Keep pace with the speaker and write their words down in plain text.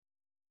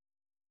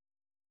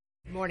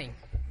Morning.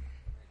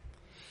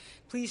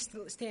 Please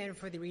stand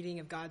for the reading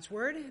of God's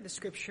Word. The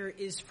scripture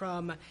is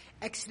from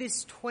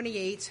Exodus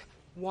 28,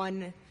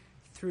 1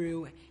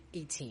 through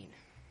 18.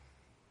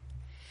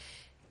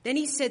 Then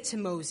he said to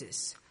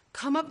Moses,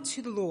 "Come up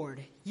to the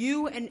Lord,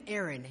 you and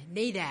Aaron,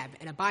 Nadab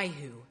and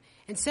Abihu,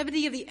 and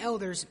 70 of the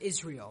elders of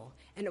Israel,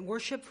 and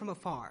worship from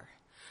afar.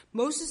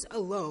 Moses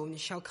alone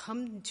shall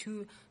come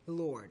to the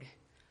Lord,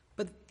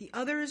 but the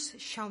others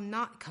shall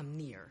not come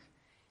near,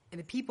 and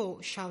the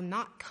people shall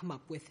not come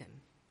up with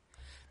him."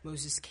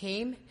 Moses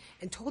came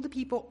and told the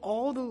people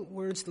all the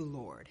words of the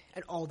Lord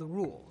and all the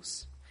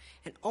rules.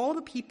 And all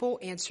the people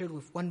answered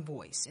with one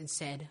voice and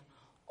said,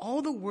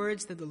 "All the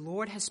words that the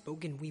Lord has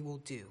spoken we will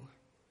do."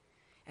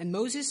 And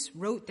Moses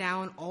wrote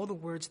down all the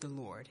words of the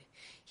Lord.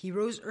 He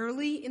rose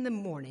early in the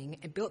morning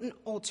and built an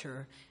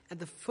altar at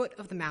the foot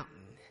of the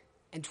mountain,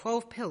 and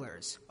 12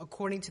 pillars,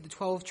 according to the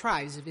 12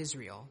 tribes of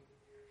Israel.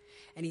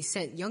 And he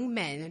sent young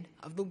men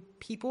of the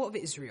people of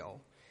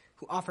Israel,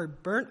 who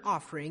offered burnt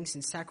offerings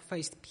and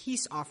sacrificed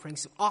peace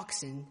offerings of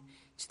oxen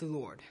to the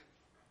Lord.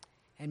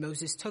 And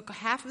Moses took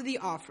half of the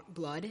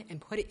blood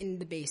and put it in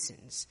the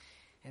basins,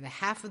 and the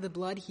half of the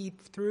blood he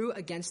threw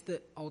against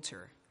the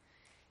altar.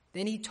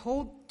 Then he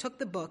took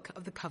the book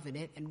of the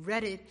covenant and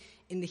read it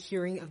in the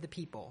hearing of the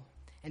people.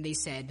 And they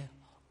said,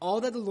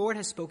 "All that the Lord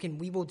has spoken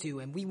we will do,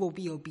 and we will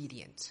be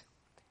obedient."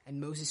 And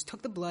Moses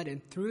took the blood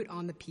and threw it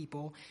on the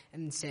people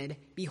and said,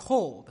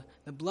 "Behold,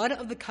 the blood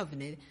of the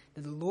covenant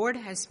that the Lord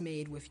has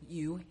made with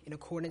you in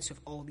accordance with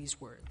all these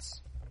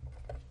words."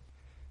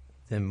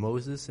 Then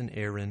Moses and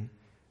Aaron,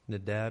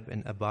 Nadab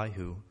and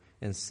Abihu,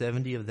 and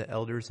 70 of the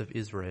elders of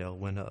Israel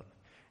went up,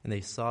 and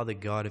they saw the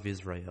God of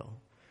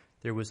Israel.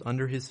 There was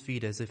under his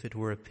feet as if it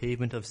were a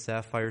pavement of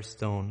sapphire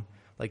stone,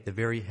 like the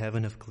very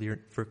heaven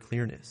for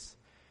clearness.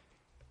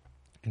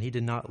 And he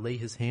did not lay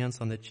his hands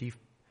on the chief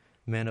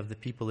men of the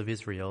people of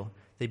Israel.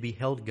 They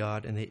beheld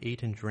God, and they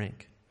ate and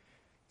drank.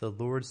 The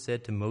Lord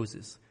said to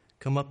Moses,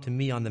 "Come up to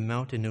me on the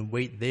mountain and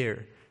wait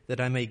there, that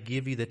I may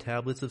give you the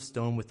tablets of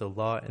stone with the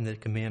law and the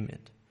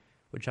commandment,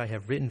 which I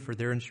have written for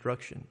their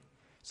instruction."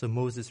 So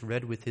Moses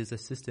rose with his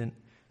assistant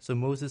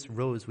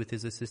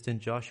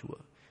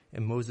Joshua,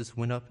 and Moses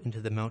went up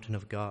into the mountain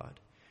of God.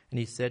 And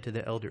he said to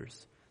the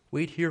elders,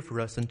 "Wait here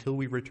for us until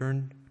we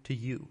return to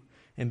you.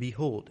 And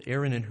behold,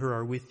 Aaron and Hur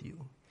are with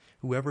you.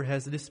 Whoever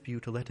has a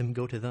dispute, let him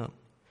go to them."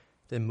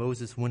 Then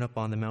Moses went up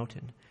on the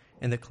mountain,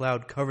 and the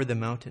cloud covered the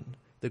mountain.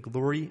 The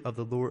glory of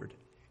the Lord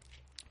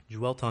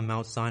dwelt on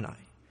Mount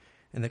Sinai,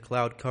 and the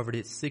cloud covered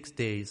it 6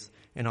 days,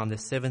 and on the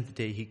 7th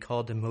day he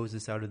called to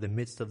Moses out of the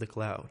midst of the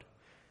cloud.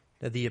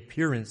 Now the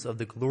appearance of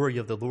the glory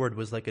of the Lord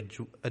was like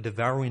a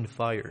devouring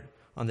fire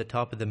on the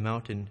top of the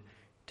mountain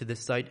in the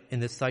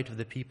sight of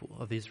the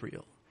people of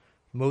Israel.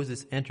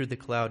 Moses entered the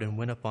cloud and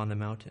went up on the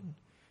mountain.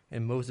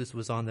 And Moses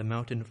was on the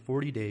mountain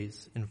 40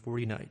 days and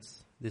 40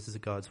 nights. This is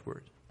God's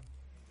word.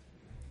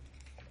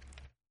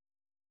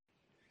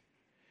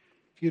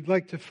 If you'd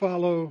like to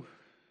follow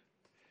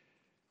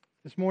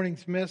this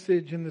morning's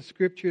message in the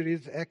scripture, it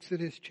is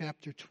Exodus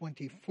chapter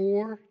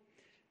 24,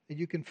 that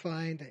you can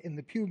find in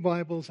the Pew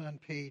Bibles on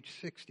page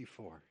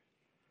 64.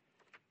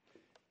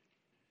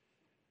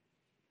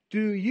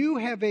 Do you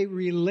have a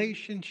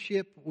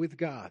relationship with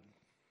God?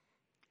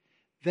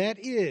 That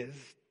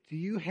is, do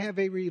you have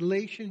a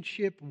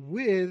relationship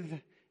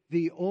with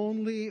the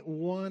only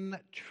one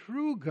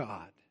true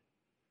God?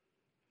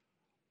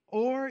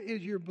 Or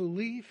is your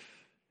belief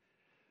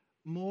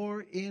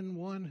more in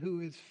one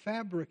who is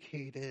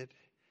fabricated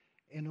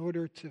in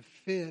order to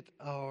fit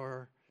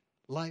our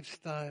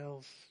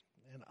lifestyles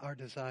and our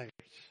desires?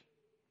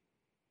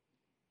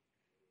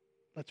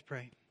 Let's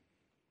pray.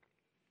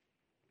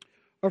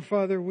 Our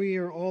Father, we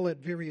are all at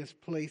various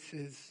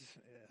places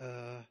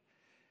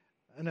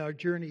in our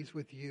journeys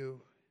with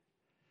you.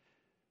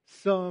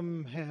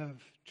 Some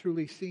have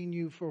truly seen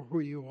you for who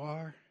you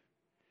are,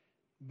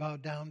 bow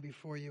down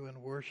before you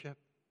in worship.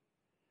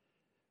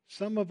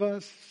 Some of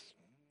us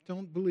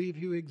don't believe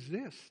you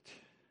exist.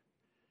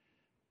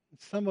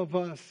 Some of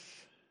us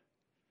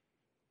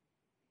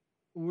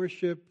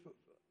worship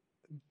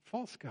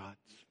false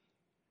gods.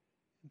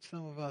 And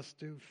some of us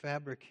do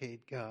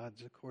fabricate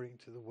gods according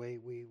to the way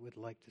we would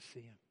like to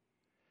see them.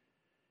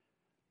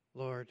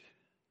 Lord,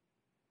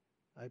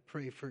 I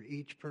pray for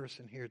each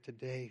person here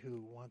today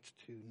who wants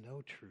to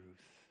know truth,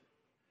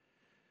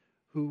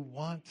 who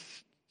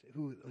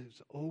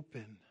is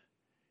open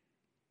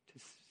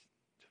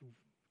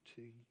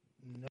to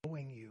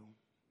knowing you,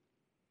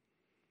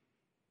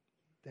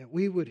 that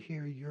we would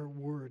hear your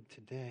word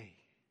today.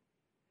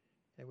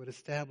 It would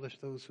establish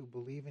those who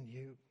believe in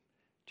you,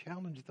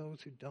 challenge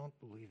those who don't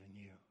believe in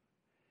you,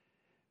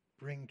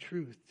 bring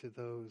truth to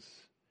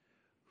those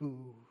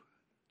who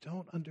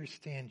don't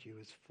understand you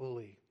as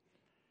fully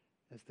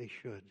as they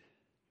should.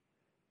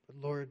 But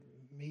Lord,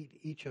 meet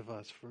each of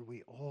us, for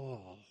we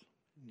all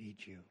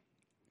need you.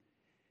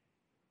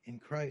 In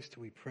Christ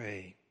we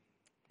pray.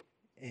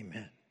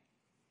 Amen.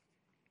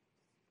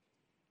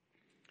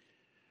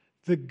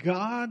 The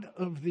God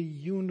of the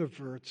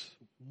universe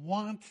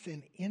wants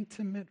an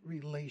intimate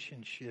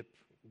relationship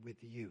with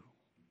you.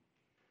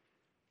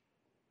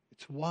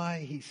 It's why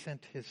he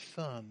sent his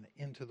Son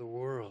into the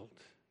world,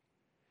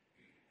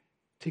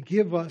 to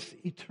give us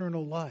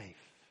eternal life.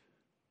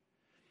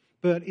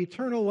 But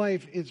eternal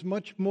life is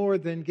much more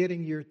than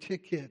getting your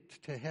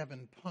ticket to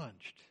heaven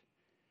punched.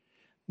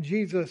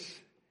 Jesus,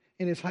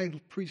 in his high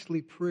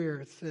priestly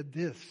prayer, said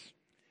this: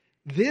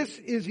 "This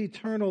is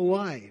eternal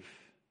life,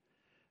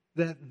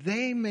 that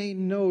they may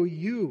know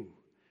you,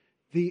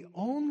 the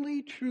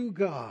only true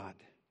God,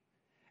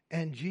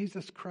 and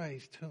Jesus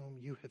Christ, whom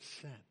you have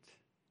sent."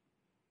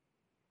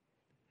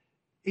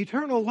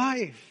 Eternal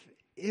life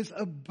is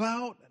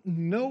about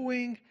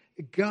knowing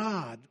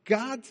God.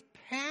 God's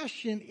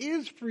passion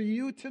is for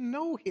you to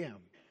know him.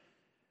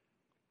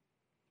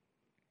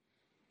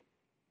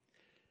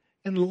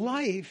 And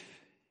life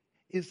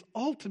is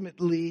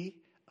ultimately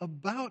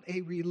about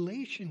a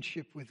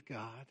relationship with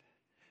God,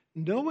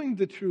 knowing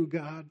the true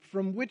God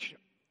from which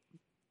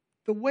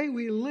the way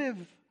we live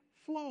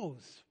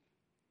flows.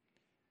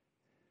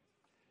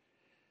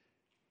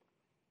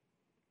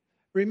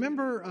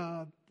 Remember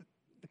a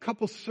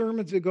couple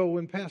sermons ago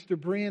when Pastor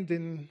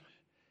Brandon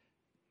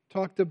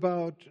talked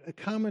about a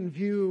common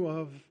view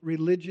of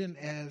religion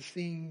as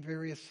seeing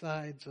various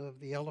sides of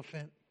the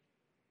elephant.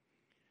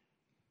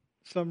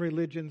 Some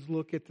religions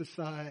look at the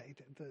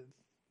side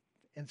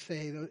and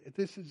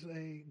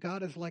say,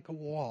 God is like a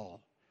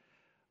wall.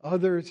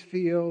 Others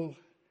feel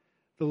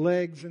the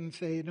legs and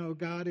say, no,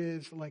 God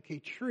is like a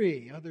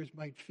tree. Others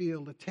might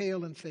feel the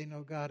tail and say,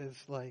 no, God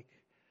is like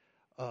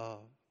a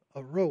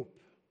rope.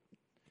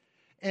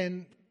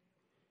 And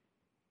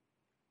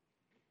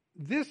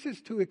this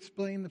is to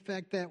explain the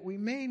fact that we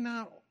may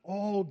not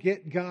all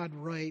get God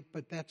right,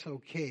 but that's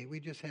okay.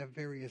 We just have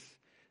various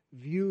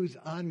views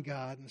on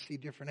God and see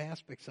different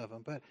aspects of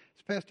him. But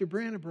as Pastor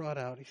Brandon brought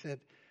out, he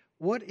said,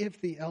 what if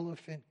the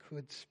elephant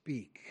could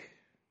speak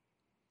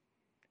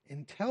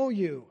and tell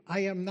you,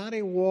 I am not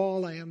a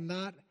wall, I am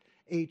not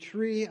a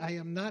tree, I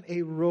am not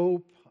a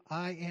rope,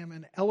 I am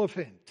an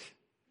elephant?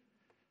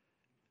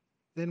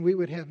 Then we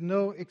would have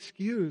no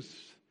excuse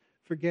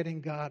for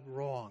getting God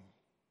wrong.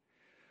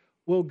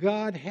 Well,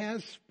 God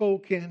has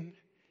spoken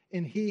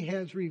and he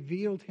has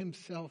revealed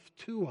himself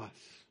to us.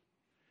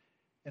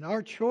 And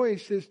our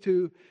choice is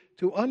to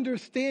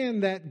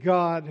understand that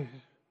God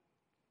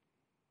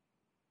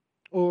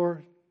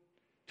or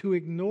to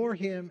ignore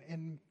him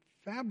and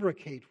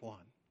fabricate one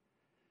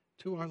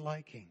to our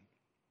liking.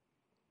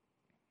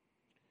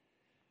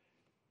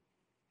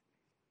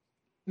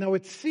 Now,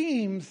 it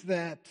seems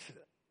that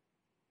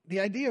the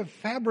idea of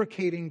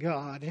fabricating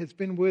God has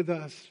been with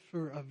us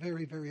for a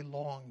very, very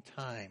long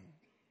time.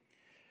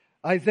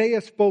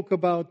 Isaiah spoke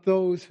about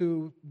those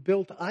who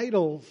built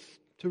idols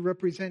to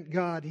represent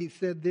God. He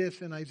said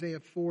this in Isaiah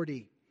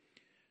 40.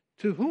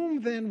 To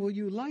whom then will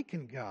you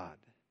liken God?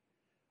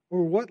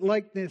 Or what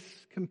likeness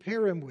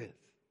compare him with?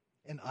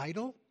 An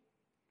idol?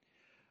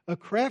 A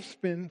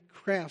craftsman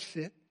crafts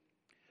it.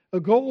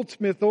 A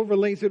goldsmith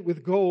overlays it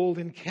with gold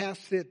and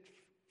casts it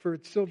for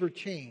its silver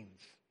chains.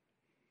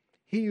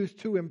 He who's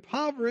too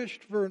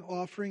impoverished for an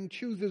offering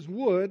chooses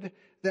wood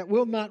that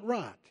will not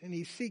rot, and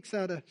he seeks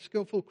out a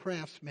skillful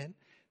craftsman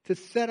to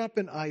set up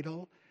an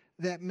idol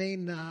that may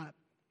not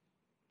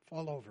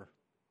fall over.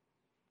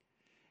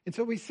 And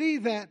so we see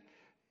that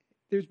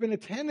there's been a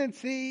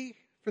tendency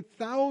for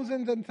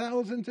thousands and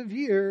thousands of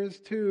years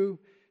to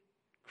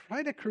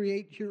try to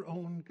create your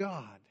own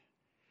God.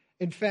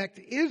 In fact,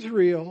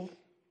 Israel,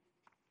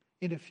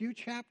 in a few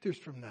chapters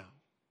from now,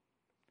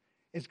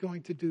 is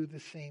going to do the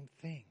same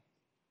thing.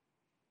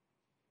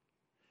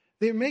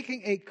 They're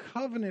making a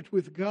covenant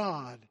with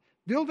God,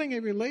 building a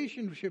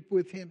relationship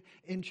with him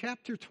in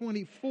chapter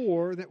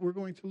 24 that we're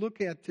going to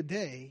look at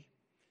today.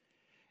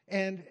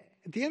 And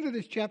at the end of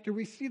this chapter,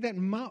 we see that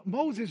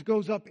Moses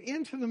goes up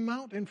into the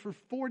mountain for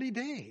 40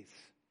 days.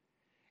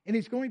 And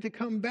he's going to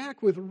come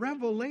back with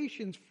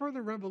revelations,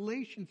 further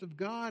revelations of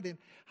God and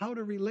how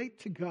to relate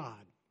to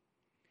God.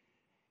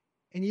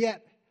 And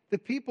yet, the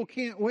people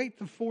can't wait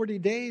the 40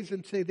 days,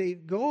 and so they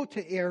go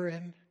to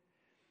Aaron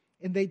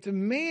and they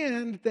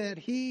demand that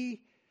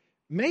he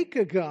make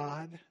a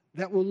God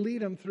that will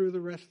lead them through the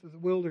rest of the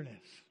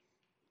wilderness.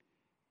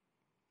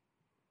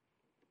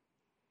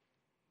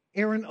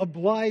 Aaron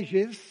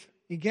obliges.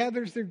 He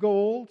gathers their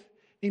gold.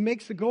 He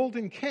makes a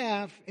golden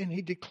calf, and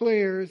he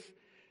declares,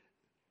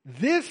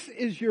 "This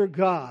is your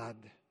God,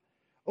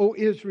 O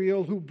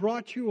Israel, who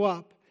brought you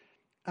up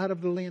out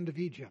of the land of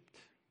Egypt."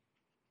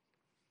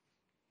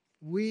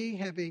 We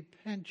have a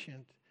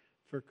penchant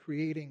for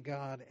creating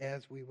God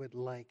as we would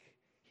like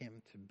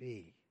him to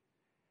be.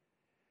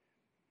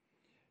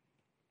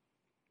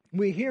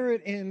 We hear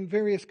it in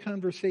various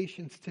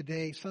conversations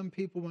today. Some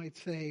people might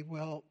say,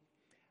 well,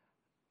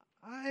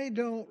 I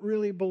don't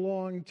really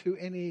belong to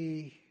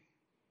any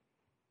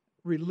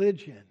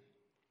religion,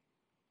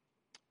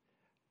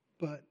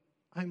 but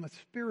I'm a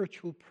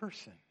spiritual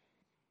person.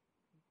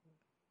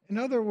 In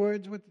other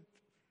words, what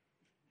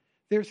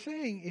they're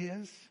saying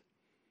is,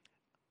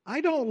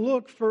 I don't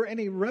look for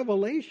any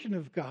revelation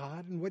of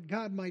God and what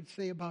God might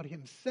say about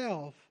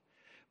himself,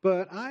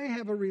 but I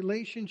have a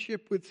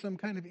relationship with some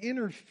kind of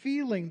inner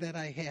feeling that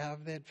I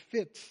have that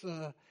fits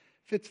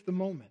the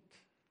moment.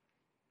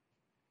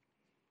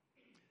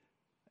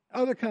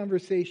 Other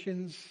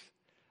conversations,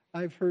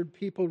 I've heard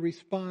people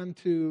respond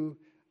to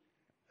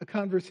a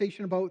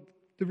conversation about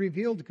the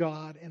revealed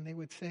God, and they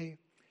would say,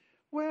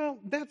 well,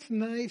 that's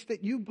nice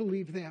that you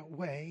believe that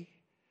way,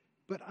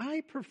 but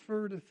I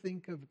prefer to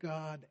think of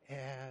God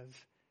as...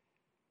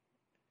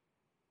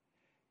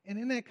 And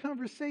in that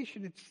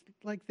conversation, it's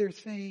like they're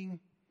saying,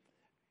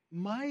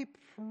 my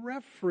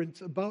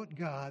preference about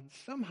God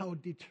somehow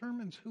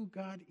determines who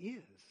God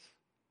is.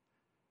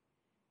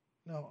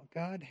 No,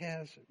 God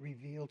has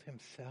revealed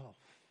himself.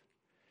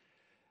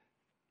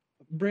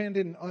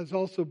 Brandon has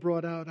also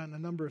brought out on a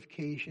number of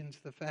occasions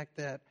the fact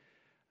that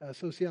a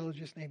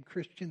sociologist named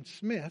Christian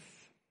Smith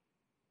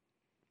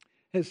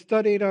has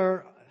studied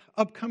our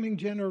upcoming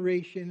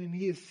generation, and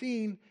he has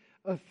seen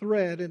a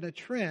thread and a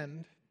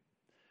trend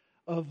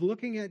of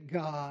looking at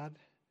God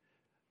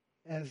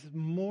as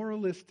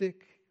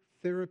moralistic,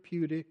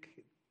 therapeutic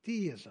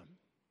deism.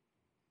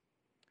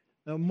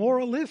 Now,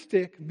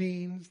 moralistic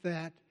means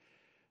that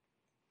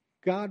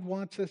God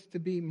wants us to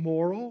be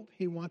moral,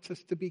 he wants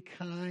us to be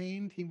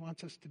kind, he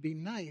wants us to be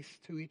nice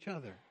to each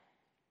other.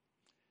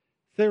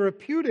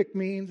 Therapeutic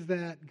means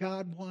that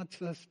God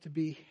wants us to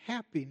be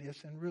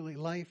happiness, and really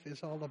life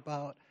is all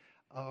about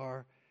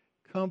our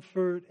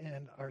comfort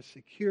and our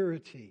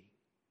security.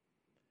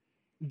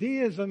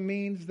 Deism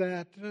means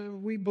that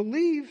we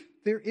believe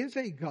there is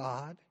a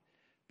God,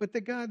 but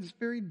that God's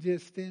very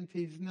distant,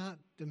 he's not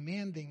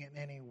demanding in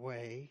any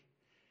way.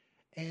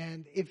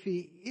 And if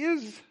he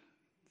is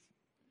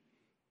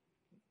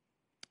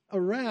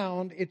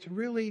around, it's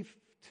really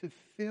to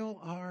fill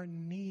our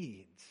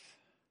needs.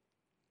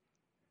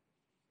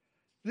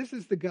 This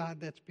is the God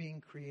that's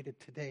being created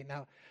today.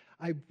 Now,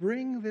 I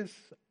bring this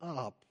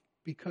up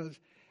because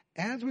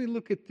as we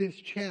look at this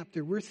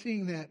chapter, we're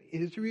seeing that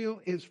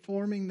Israel is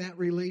forming that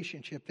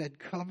relationship, that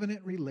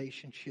covenant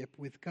relationship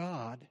with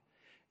God.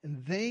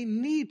 And they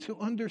need to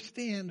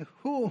understand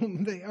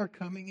whom they are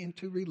coming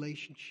into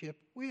relationship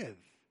with.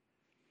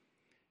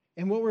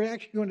 And what we're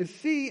actually going to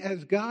see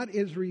as God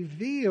is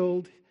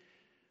revealed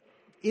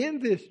in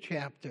this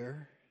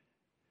chapter,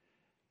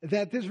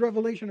 that this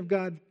revelation of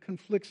God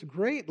conflicts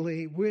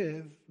greatly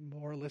with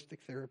moralistic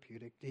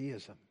therapeutic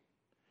deism.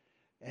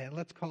 And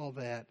let's call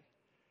that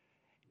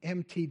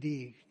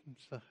MTD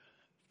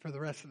for the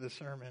rest of the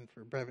sermon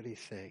for brevity's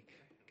sake.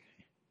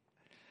 Okay.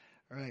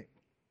 All right.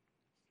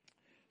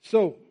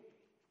 So,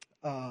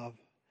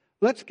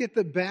 let's get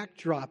the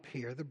backdrop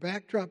here. The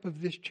backdrop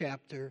of this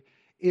chapter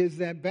is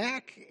that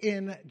back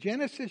in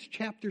Genesis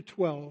chapter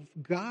 12,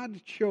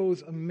 God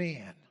chose a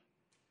man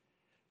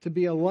to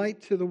be a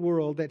light to the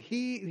world, that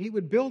he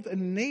would build a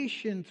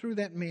nation through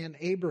that man,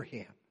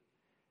 Abraham.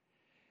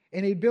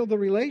 And he'd build a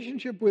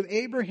relationship with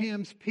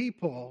Abraham's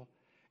people,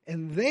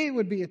 and they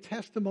would be a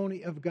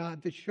testimony of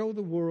God to show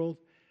the world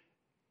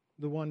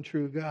the one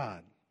true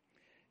God.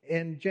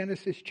 In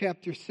Genesis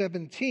chapter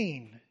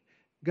 17,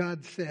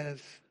 God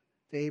says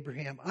to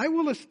Abraham, I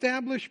will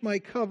establish my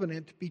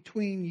covenant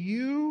between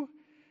you,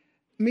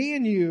 me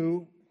and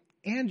you,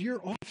 and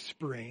your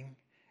offspring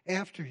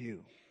after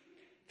you,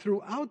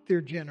 throughout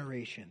their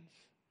generations,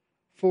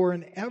 for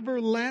an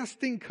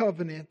everlasting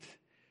covenant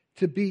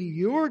to be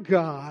your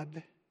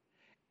God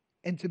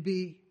and to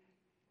be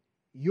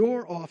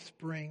your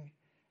offspring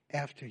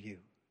after you.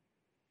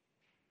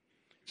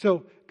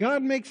 So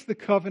God makes the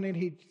covenant.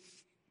 He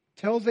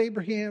tells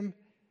Abraham,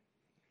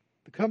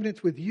 the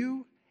covenant's with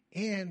you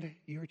and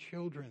your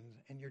children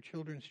and your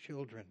children's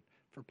children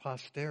for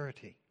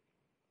posterity.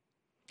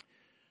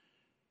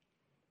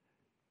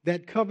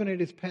 That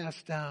covenant is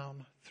passed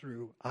down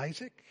through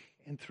Isaac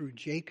and through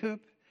Jacob,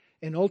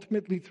 and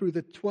ultimately through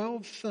the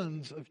 12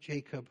 sons of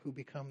Jacob who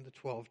become the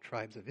 12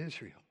 tribes of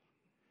Israel.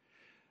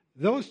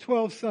 Those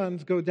 12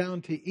 sons go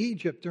down to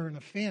Egypt during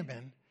a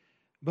famine,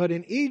 but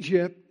in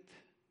Egypt,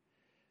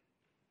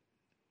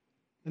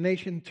 the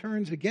nation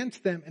turns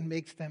against them and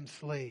makes them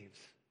slaves.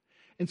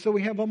 And so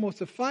we have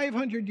almost a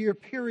 500-year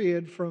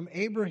period from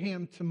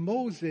Abraham to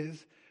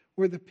Moses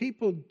where the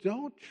people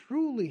don't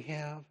truly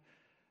have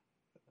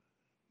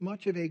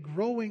much of a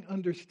growing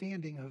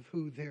understanding of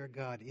who their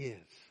God is.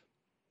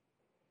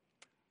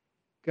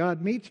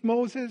 God meets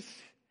Moses,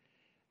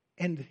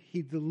 and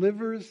he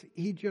delivers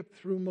Egypt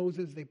through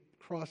Moses. They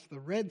cross the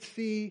Red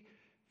Sea,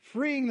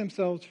 freeing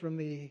themselves from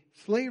the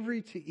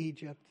slavery to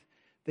Egypt.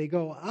 They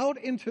go out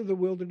into the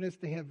wilderness.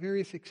 They have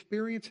various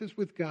experiences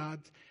with God,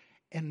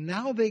 and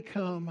now they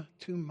come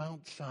to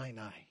Mount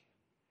Sinai,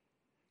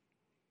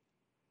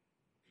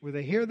 where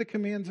they hear the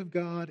commands of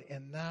God,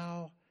 and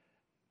now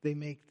they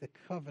make the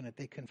covenant.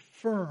 They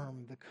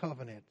confirm the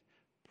covenant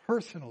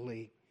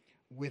personally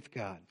with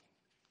God.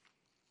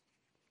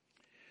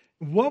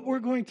 What we're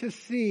going to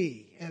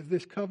see as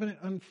this covenant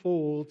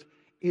unfolds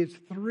is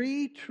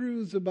three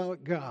truths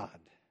about God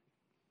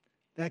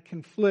that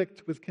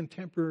conflict with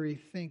contemporary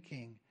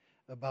thinking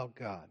about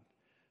God.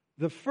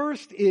 The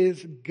first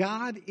is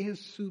God is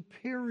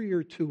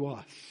superior to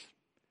us.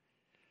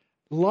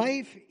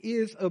 Life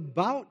is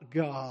about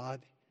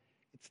God.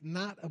 It's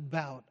not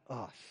about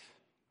us.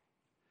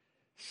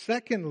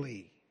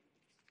 Secondly,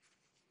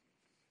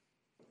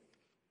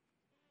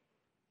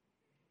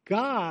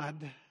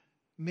 God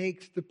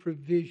makes the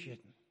provision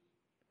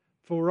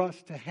for us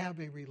to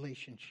have a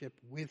relationship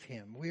with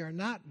Him. We are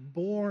not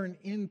born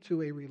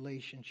into a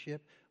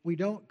relationship. We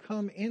don't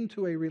come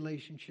into a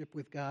relationship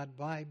with God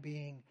by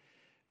being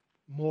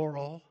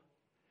moral.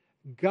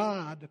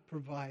 God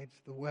provides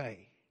the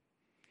way.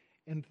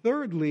 And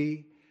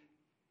thirdly,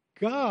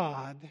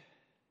 God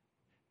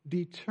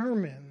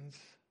determines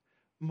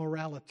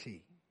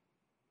morality.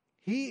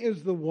 He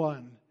is the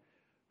one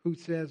who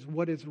says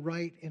what is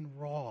right and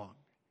wrong.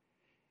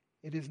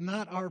 It is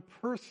not our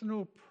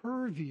personal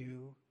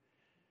purview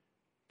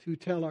to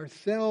tell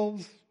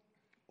ourselves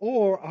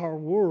or our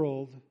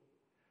world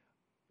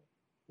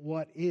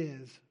what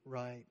is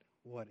right,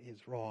 what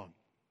is wrong.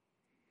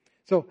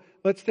 So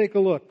let's take a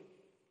look.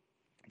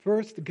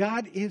 First,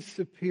 God is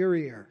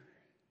superior.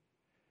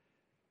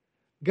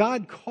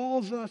 God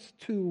calls us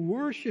to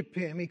worship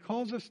Him. He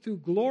calls us to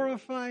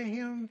glorify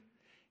Him,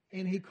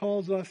 and He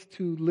calls us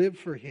to live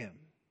for Him.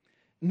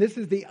 And this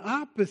is the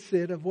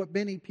opposite of what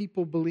many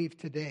people believe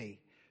today.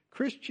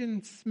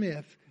 Christian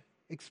Smith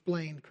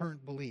explained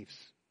current beliefs.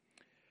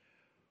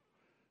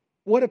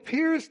 What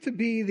appears to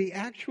be the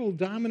actual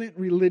dominant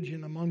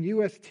religion among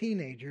U.S.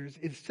 teenagers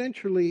is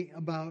centrally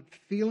about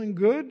feeling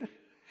good,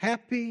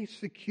 happy,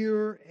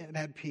 secure, and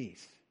at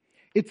peace.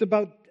 It's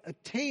about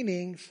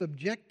attaining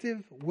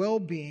subjective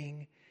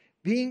well-being,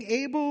 being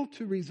able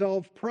to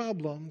resolve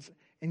problems,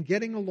 and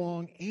getting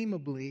along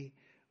amiably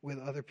with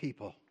other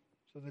people.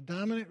 So the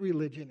dominant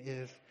religion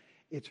is,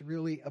 it's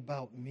really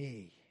about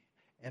me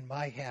and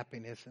my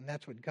happiness, and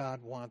that's what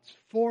God wants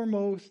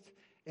foremost,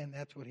 and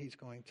that's what He's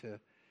going to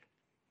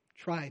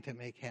try to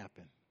make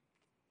happen.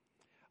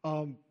 I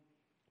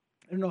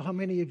don't know how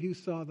many of you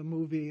saw the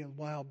movie a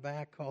while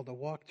back called A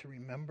Walk to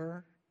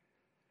Remember.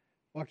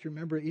 Walk to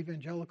Remember,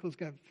 evangelicals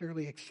got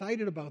fairly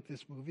excited about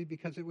this movie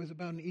because it was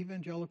about an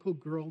evangelical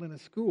girl in a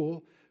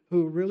school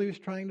who really was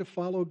trying to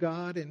follow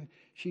God, and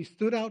she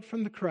stood out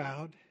from the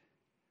crowd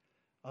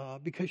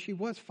because she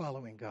was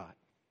following God.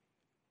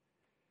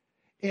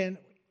 And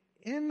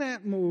in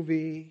that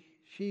movie,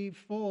 she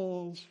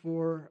falls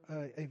for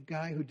a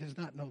guy who does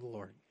not know the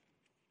Lord.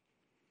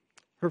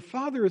 Her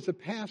father is a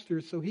pastor,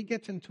 so he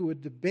gets into a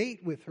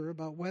debate with her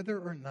about whether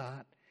or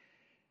not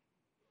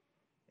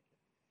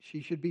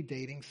she should be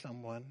dating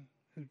someone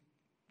who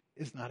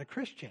is not a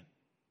Christian.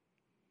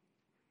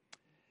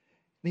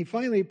 And he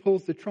finally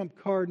pulls the trump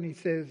card and he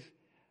says,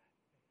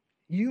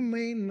 "You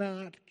may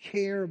not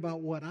care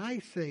about what I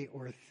say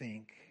or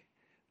think,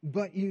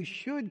 but you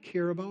should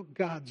care about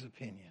God's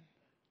opinion."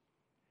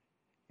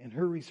 And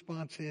her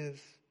response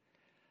is,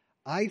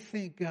 "I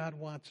think God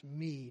wants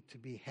me to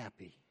be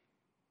happy."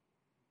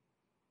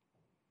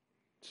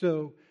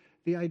 So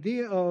the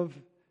idea of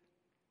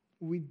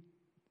we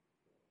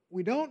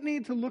don't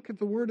need to look at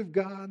the Word of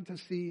God to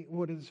see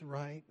what is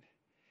right.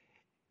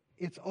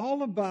 It's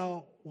all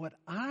about what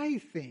I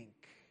think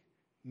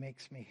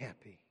makes me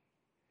happy.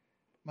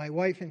 My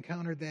wife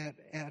encountered that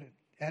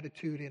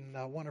attitude in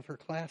one of her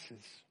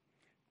classes,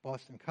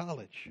 Boston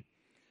College.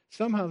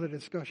 Somehow the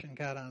discussion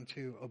got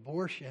onto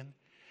abortion,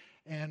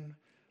 and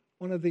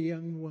one of the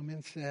young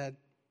women said,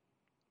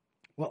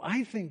 "Well,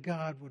 I think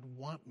God would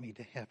want me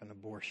to have an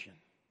abortion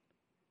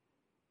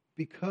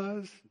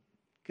because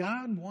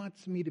God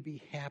wants me to be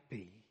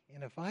happy.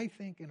 And if I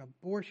think an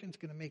abortion's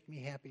going to make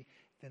me happy,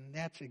 then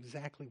that's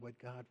exactly what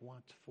God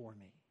wants for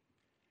me."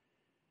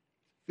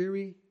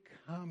 Very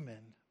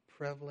common,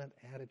 prevalent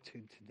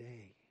attitude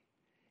today.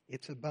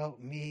 It's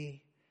about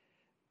me,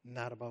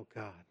 not about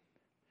God.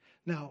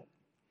 Now,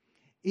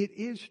 it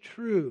is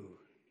true.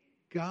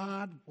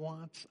 God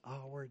wants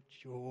our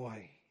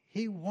joy.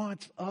 He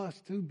wants us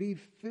to be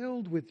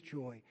filled with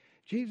joy.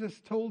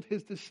 Jesus told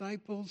His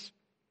disciples,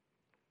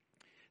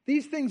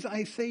 "These things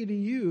I say to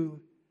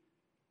you,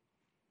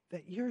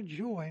 that your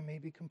joy may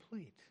be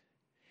complete."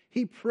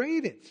 He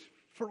prayed it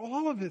for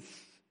all of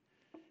us.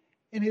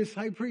 In His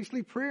high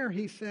priestly prayer,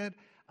 He said,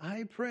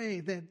 "I pray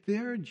that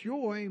their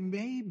joy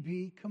may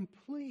be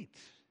complete."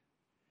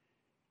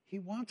 He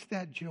wants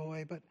that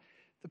joy, but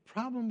the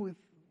problem with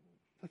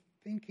the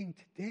thinking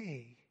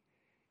today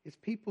is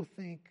people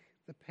think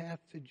the path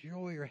to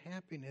joy or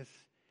happiness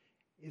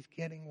is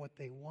getting what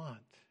they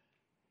want,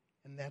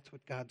 and that's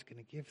what God's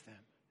going to give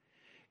them.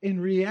 In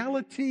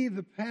reality,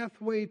 the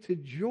pathway to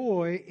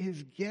joy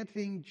is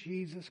getting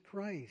Jesus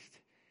Christ,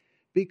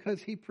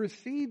 because He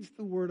precedes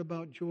the word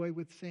about joy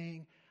with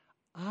saying,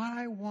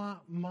 "I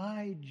want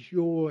my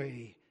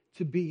joy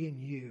to be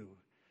in you,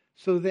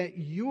 so that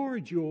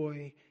your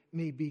joy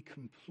may be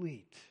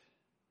complete."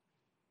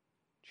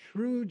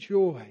 True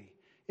joy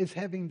is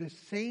having the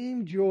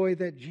same joy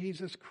that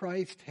Jesus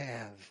Christ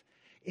has,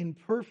 in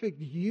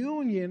perfect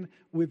union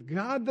with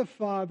God the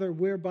Father,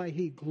 whereby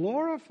He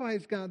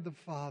glorifies God the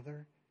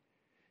Father,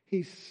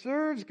 He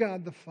serves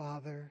God the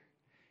Father,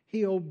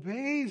 He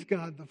obeys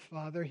God the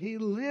Father. He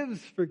lives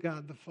for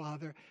God the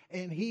Father.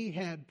 And he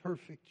had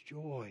perfect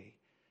joy,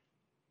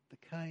 the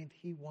kind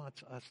he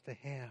wants us to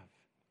have.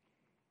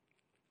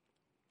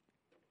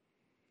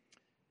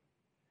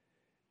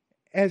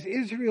 As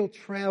Israel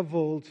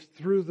traveled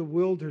through the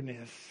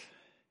wilderness,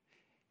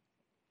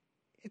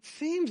 it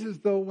seems as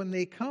though when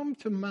they come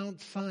to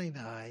Mount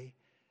Sinai,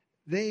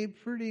 they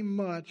pretty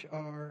much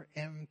are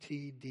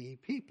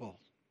MTD people.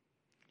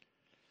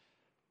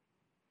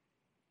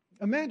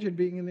 Imagine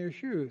being in their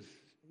shoes.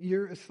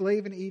 You're a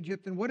slave in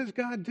Egypt, and what does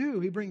God do?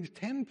 He brings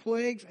 10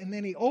 plagues, and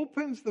then he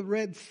opens the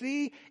Red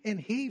Sea, and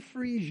he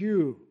frees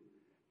you.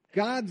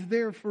 God's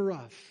there for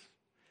us.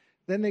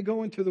 Then they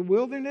go into the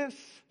wilderness,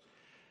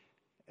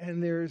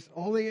 and there's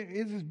all there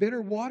is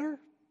bitter water.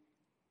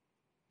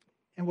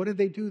 And what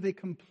do? They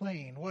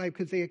complain. Why?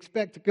 Because they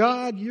expect,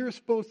 God, you're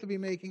supposed to be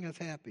making us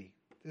happy.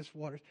 This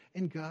water.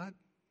 And God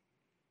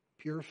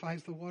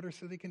purifies the water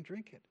so they can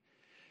drink it.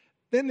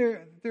 Then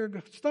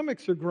their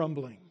stomachs are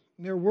grumbling.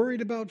 And they're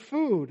worried about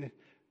food.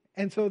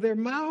 And so their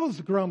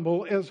mouths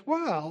grumble as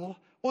well.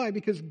 Why?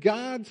 Because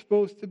God's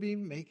supposed to be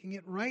making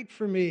it right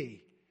for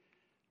me.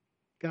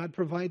 God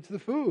provides the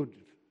food.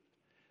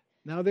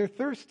 Now they're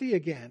thirsty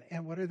again.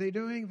 And what are they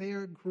doing? They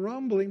are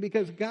grumbling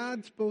because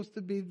God's supposed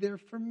to be there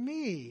for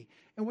me.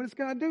 And what does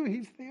God do?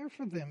 He's there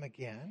for them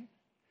again.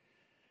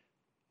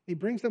 He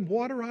brings them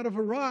water out of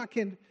a rock,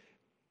 and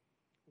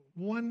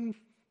one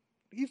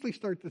easily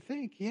start to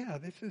think, yeah,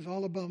 this is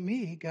all about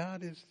me.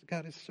 God is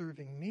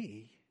serving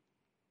me.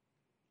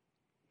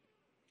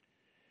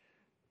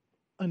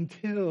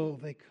 Until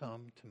they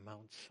come to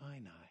Mount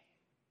Sinai.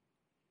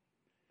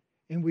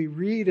 And we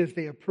read as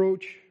they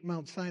approach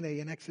Mount Sinai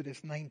in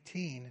Exodus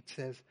 19, it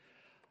says,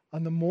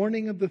 on the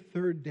morning of the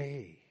third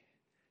day,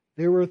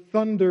 there were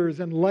thunders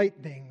and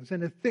lightnings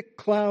and a thick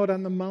cloud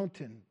on the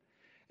mountain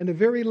and a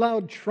very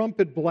loud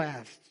trumpet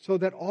blast, so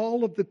that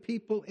all of the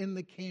people in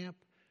the camp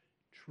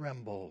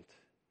trembled.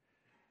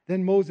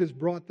 Then Moses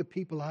brought the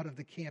people out of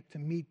the camp to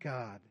meet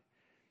God.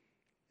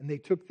 And they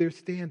took their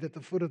stand at the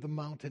foot of the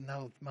mountain.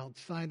 Now Mount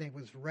Sinai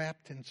was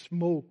wrapped in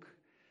smoke,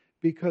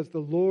 because the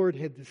Lord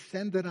had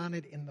descended on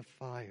it in the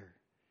fire.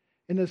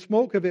 And the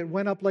smoke of it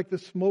went up like the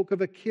smoke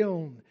of a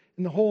kiln,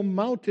 and the whole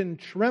mountain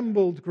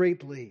trembled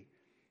greatly.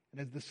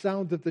 And as the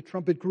sound of the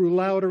trumpet grew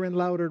louder and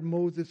louder,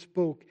 Moses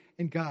spoke,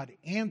 and God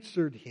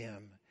answered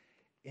him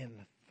in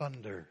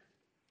thunder.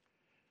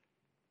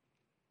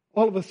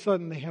 All of a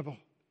sudden, they have a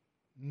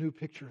new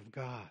picture of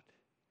God.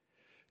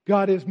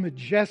 God is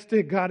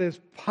majestic. God is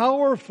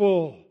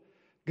powerful.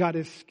 God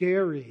is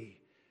scary.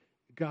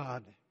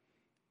 God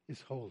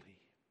is holy.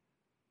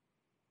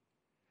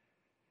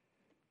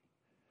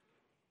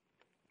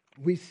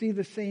 We see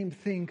the same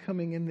thing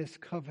coming in this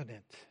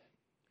covenant.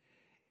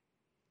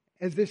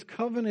 As this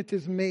covenant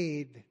is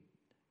made,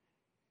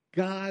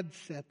 God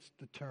sets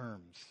the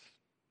terms.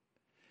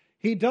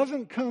 He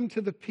doesn't come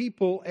to the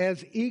people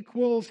as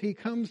equals. He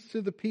comes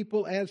to the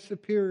people as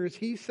superiors.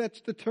 He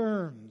sets the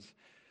terms.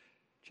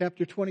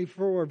 Chapter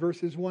 24,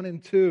 verses 1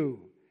 and 2.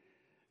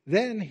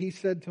 Then he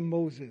said to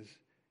Moses,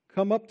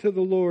 come up to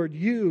the Lord,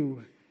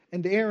 you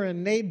and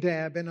Aaron,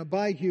 Nadab, and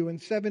Abihu,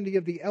 and 70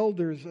 of the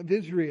elders of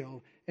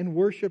Israel, and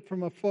worship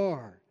from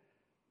afar.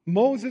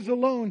 Moses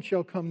alone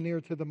shall come near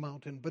to the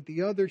mountain, but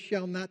the others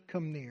shall not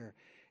come near,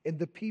 and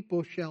the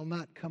people shall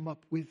not come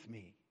up with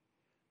me.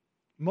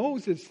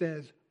 Moses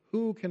says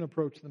who can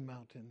approach the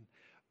mountain,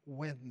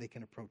 when they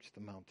can approach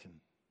the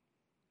mountain.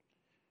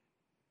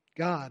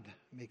 God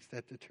makes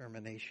that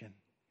determination.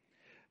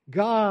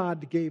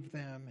 God gave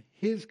them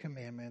his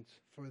commandments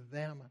for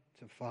them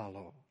to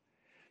follow.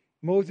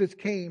 Moses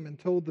came and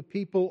told the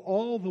people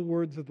all the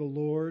words of the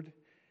Lord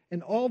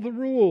and all the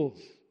rules.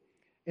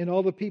 And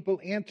all the people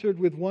answered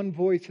with one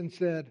voice and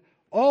said,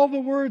 all the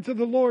words of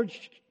the Lord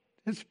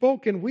has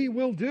spoken, we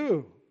will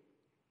do.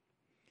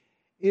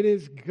 It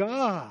is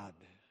God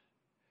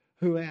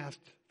who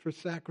asked for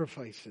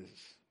sacrifices.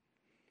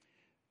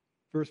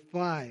 Verse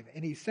 5,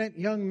 and he sent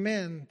young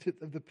men to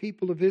the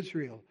people of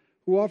Israel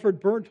who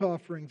offered burnt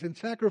offerings and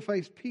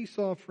sacrificed peace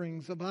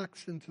offerings of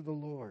oxen to the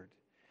Lord.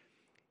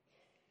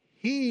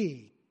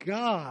 He,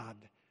 God,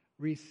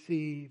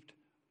 received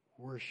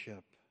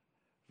worship.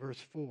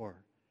 Verse 4.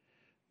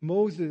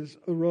 Moses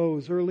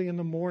arose early in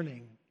the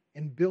morning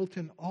and built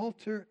an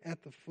altar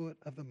at the foot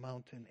of the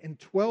mountain and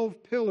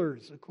 12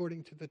 pillars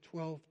according to the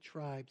 12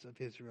 tribes of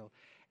Israel.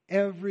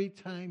 Every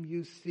time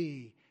you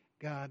see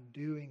God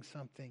doing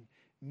something,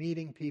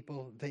 meeting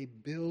people, they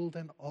build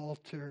an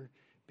altar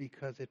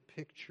because it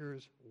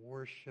pictures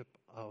worship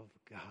of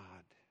God.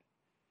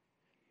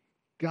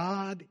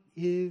 God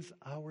is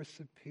our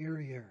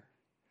superior.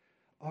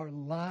 Our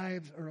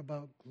lives are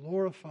about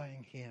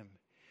glorifying him.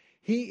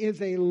 He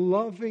is a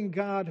loving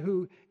God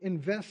who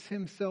invests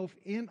himself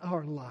in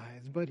our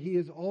lives, but he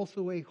is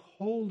also a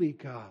holy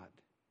God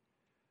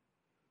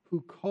who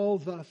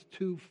calls us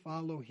to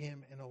follow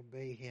him and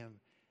obey him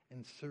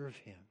and serve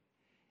him.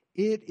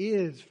 It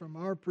is, from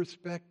our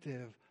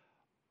perspective,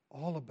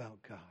 all about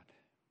God.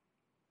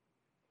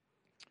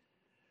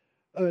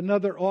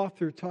 Another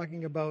author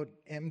talking about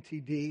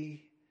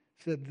MTD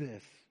said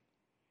this: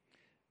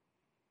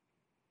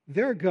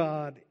 their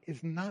God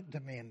is not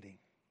demanding.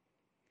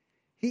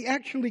 He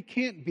actually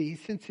can't be,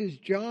 since his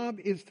job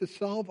is to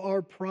solve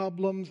our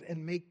problems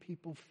and make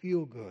people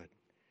feel good.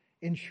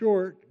 In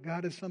short,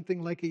 God is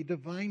something like a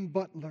divine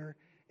butler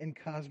and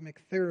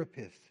cosmic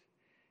therapist.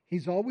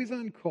 He's always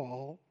on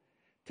call,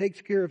 takes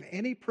care of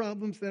any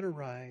problems that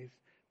arise,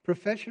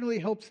 professionally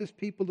helps his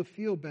people to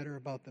feel better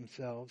about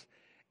themselves,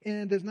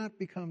 and does not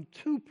become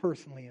too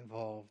personally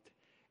involved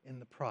in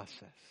the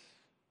process.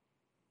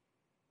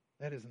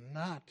 That is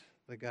not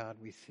the God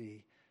we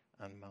see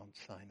on Mount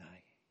Sinai.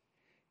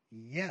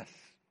 Yes,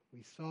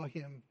 we saw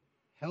him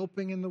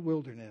helping in the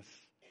wilderness,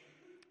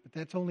 but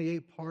that's only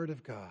a part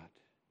of God.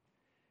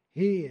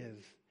 He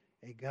is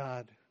a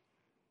God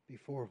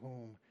before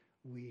whom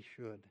we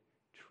should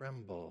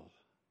tremble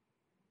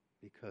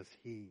because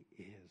he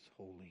is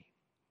holy.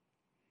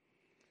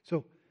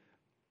 So,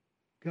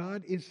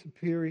 God is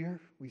superior.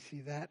 We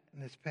see that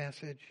in this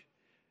passage.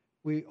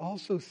 We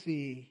also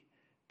see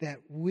that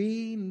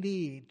we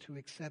need to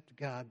accept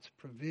God's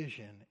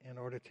provision in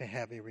order to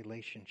have a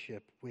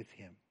relationship with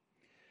him.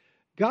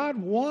 God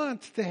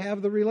wants to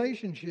have the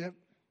relationship.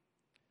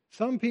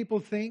 Some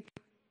people think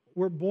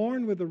we're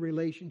born with a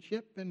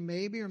relationship, and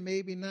maybe or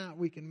maybe not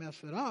we can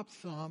mess it up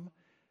some,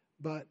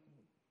 but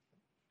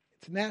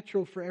it's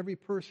natural for every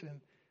person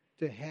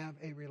to have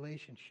a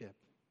relationship.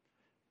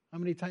 How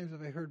many times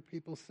have I heard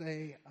people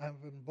say,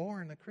 I've been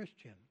born a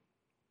Christian?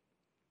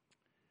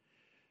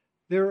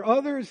 There are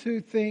others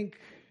who think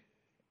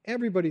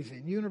everybody's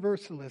in.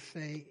 Universalists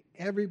say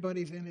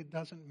everybody's in, it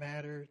doesn't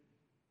matter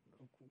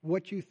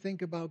what you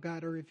think about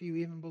God or if you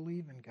even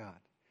believe in God.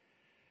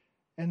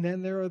 And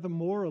then there are the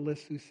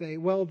moralists who say,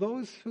 well,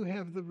 those who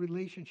have the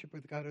relationship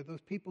with God are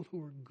those people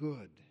who are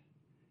good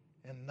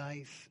and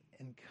nice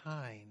and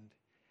kind,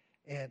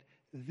 and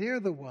they're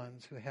the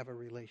ones who have a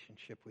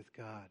relationship with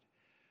God.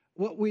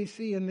 What we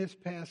see in this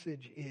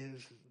passage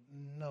is,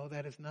 no,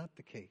 that is not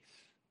the case.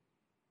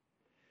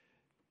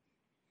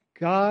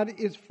 God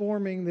is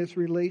forming this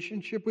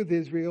relationship with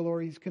Israel,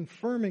 or he's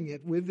confirming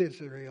it with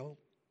Israel,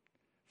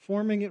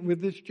 forming it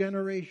with this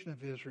generation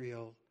of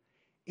Israel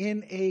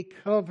in a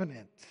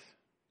covenant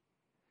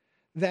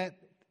that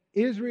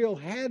Israel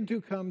had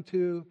to come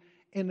to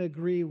and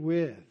agree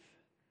with.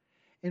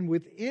 And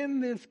within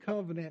this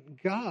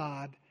covenant,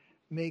 God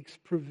makes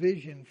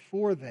provision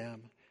for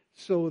them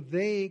so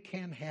they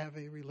can have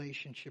a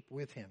relationship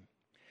with him.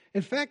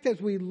 In fact,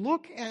 as we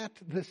look at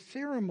the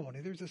ceremony,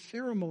 there's a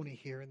ceremony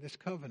here in this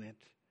covenant.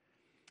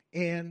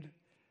 And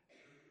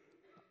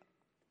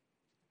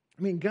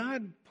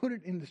God put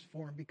it in this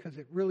form because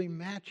it really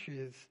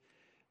matches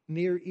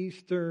Near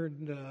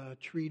Eastern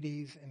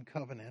treaties and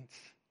covenants.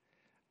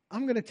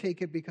 I'm going to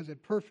take it because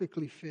it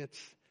perfectly fits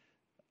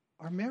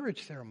our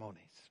marriage ceremonies.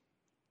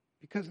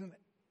 Because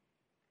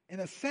in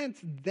a sense,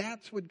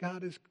 that's what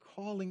God is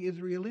calling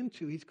Israel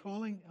into. He's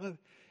calling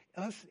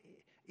us,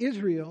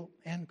 Israel,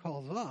 and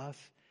calls us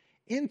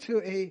into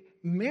a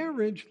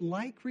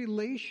marriage-like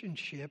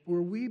relationship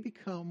where we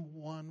become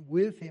one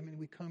with him and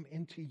we come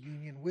into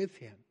union with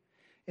him.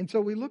 And so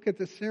we look at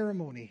the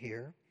ceremony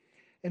here.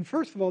 And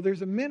first of all,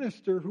 there's a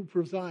minister who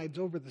presides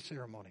over the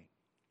ceremony.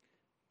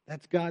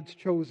 That's God's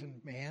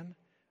chosen man,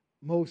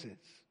 Moses.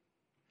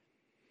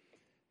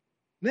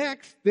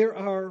 Next, there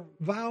are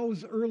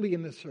vows early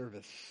in the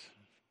service.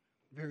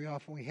 Very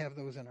often we have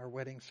those in our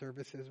wedding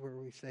services where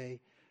we say,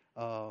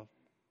 do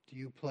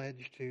you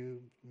pledge to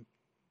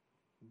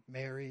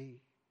marry?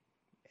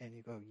 And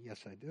you go, yes,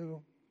 I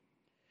do.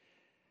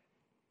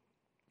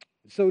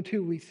 So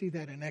too we see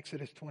that in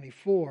Exodus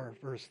 24,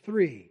 verse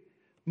 3.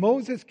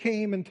 Moses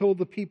came and told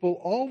the people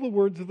all the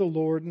words of the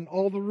Lord and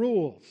all the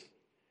rules.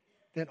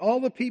 Then all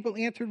the people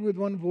answered with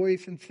one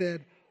voice and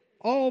said,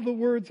 all the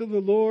words of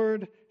the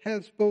Lord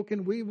have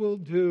spoken, we will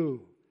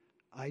do.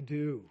 I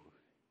do.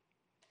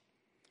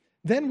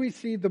 Then we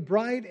see the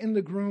bride and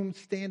the groom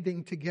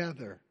standing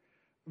together.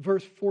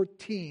 Verse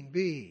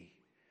 14b.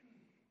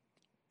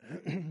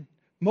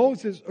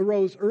 Moses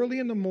arose early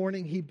in the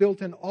morning. He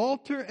built an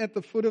altar at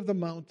the foot of the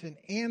mountain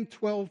and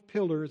 12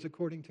 pillars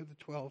according to the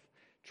 12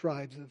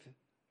 tribes of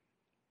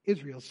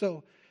Israel.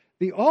 So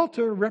the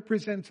altar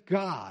represents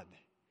God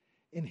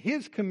in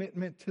his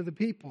commitment to the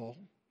people.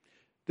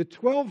 The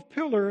 12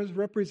 pillars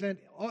represent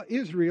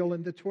Israel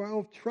and the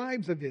 12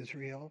 tribes of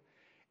Israel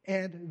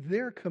and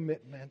their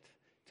commitment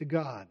to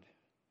God.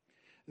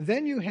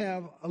 Then you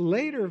have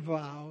later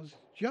vows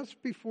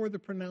just before the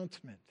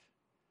pronouncement.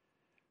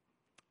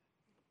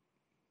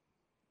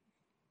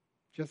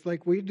 Just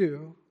like we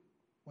do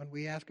when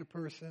we ask a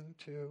person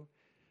to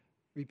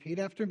repeat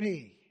after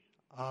me.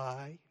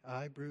 I,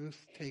 Bruce,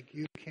 take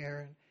you,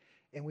 Karen,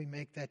 and we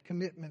make that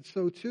commitment.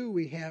 So too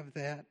we have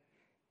that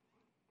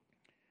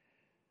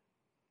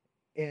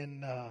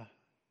in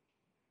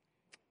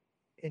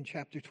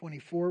chapter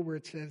 24 where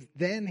it says,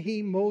 then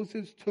he,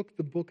 Moses, took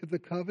the book of the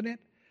covenant,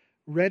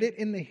 read it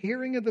in the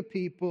hearing of the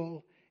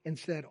people, and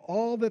said,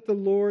 all that the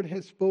Lord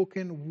has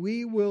spoken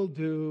we will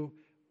do,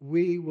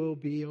 we will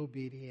be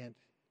obedient.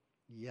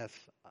 Yes,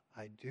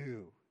 I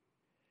do.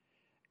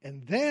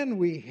 And then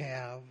we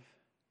have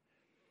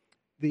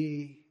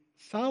the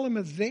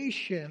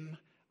solemnization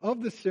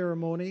of the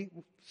ceremony,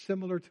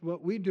 similar to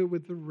what we do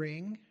with the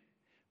ring.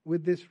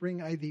 With this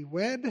ring I thee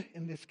wed.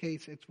 In this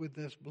case, it's with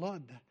this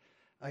blood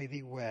I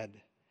thee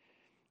wed.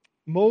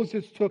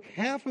 Moses took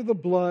half of the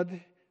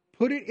blood,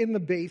 put it in the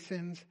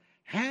basins.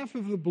 Half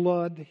of the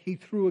blood he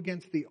threw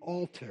against the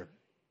altar.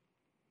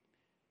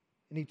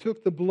 And he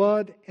took the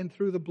blood and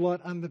threw the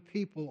blood on the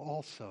people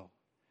also.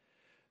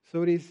 So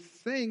what he's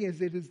saying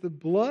is it is the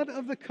blood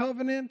of the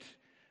covenant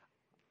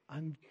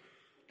on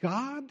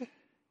God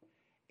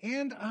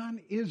and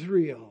on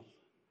Israel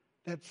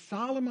that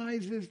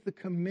solemnizes the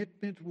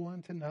commitment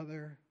one to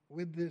another.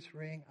 With this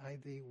ring I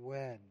thee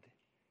wed.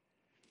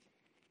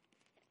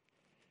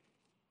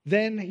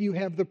 Then you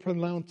have the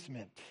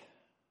pronouncement.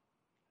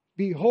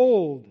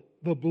 Behold,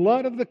 the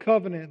blood of the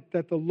covenant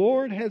that the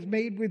Lord has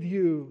made with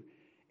you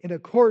in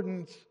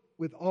accordance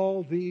with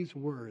all these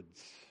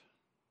words.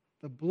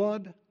 The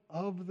blood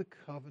of the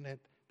covenant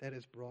that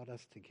has brought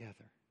us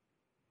together.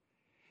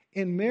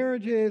 In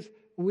marriages,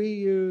 we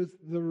use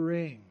the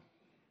ring.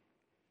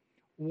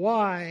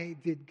 Why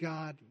did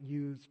God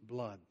use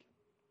blood?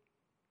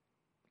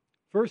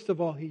 First of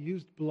all, he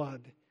used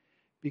blood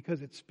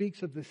because it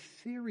speaks of the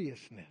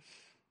seriousness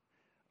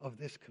of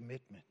this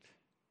commitment.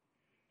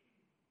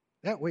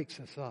 That wakes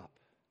us up.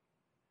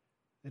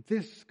 That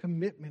this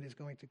commitment is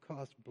going to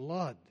cost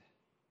blood.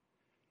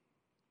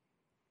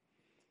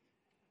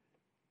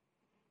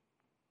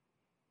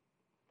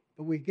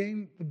 But we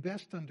gain the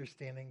best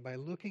understanding by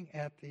looking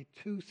at the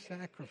two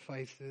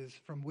sacrifices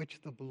from which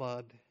the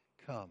blood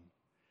come.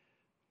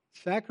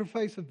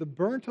 Sacrifice of the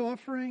burnt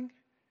offering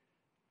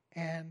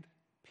and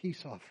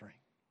peace offering.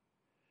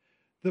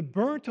 The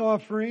burnt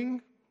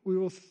offering, we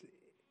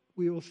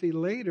will see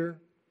later,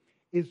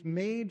 is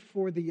made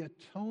for the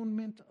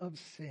atonement of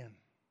sin.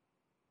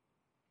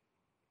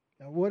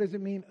 Now, what does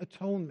it mean,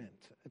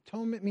 atonement?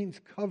 Atonement means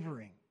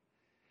covering.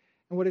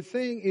 And what it's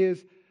saying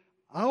is,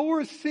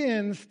 our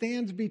sin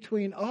stands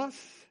between us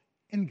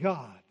and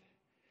God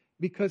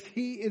because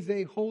he is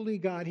a holy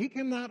God. He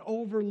cannot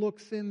overlook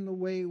sin the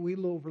way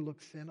we'll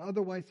overlook sin.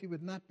 Otherwise, he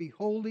would not be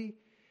holy.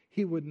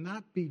 He would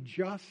not be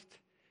just.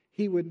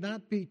 He would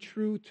not be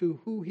true to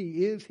who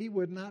he is. He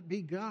would not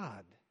be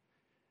God.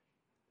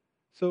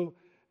 So,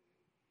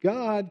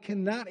 God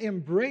cannot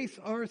embrace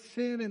our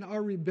sin and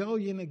our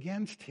rebellion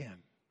against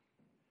him.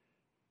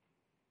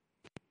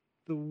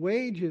 The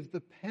wages, the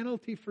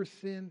penalty for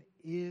sin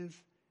is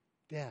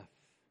death.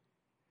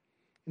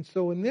 And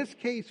so in this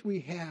case we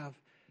have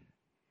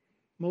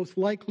most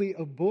likely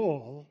a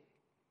bull.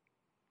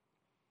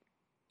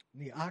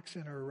 The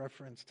oxen are a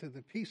reference to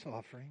the peace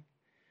offering.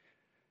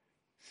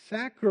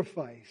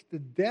 Sacrifice, the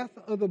death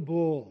of the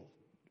bull,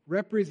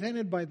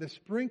 represented by the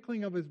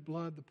sprinkling of his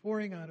blood, the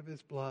pouring out of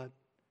his blood,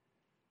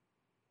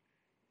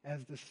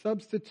 as the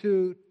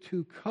substitute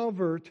to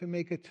cover, to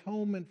make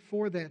atonement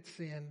for that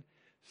sin.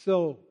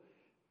 So,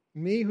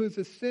 me who's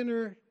a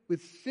sinner,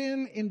 with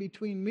sin in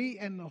between me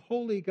and the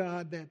holy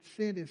God, that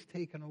sin is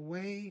taken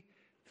away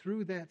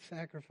through that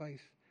sacrifice,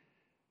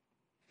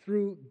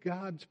 through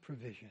God's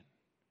provision.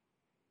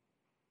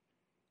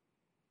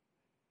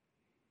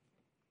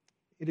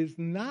 It is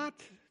not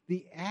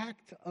the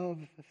act of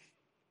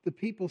the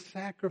people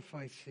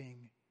sacrificing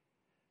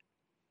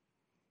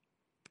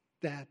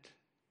that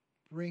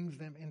brings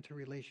them into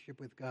relationship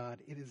with God.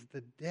 It is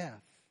the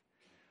death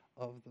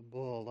of the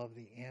bull, of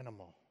the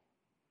animal.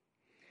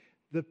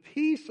 The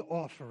peace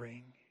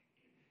offering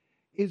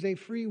is a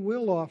free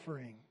will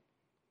offering.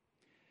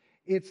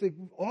 It's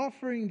an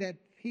offering that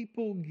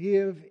people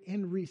give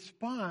in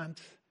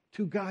response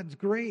to God's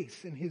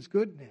grace and his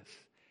goodness.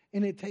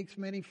 And it takes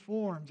many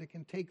forms. It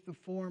can take the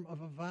form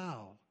of a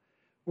vow,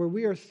 where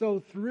we are so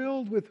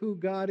thrilled with who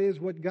God is,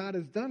 what God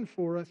has done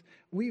for us,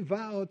 we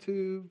vow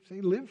to,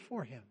 say, live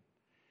for him.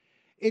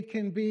 It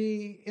can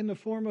be in the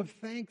form of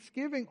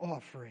thanksgiving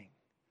offering,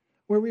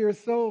 where we are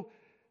so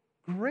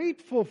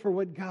grateful for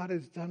what God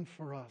has done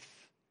for us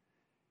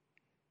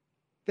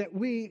that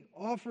we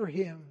offer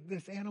him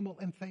this animal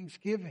in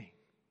thanksgiving.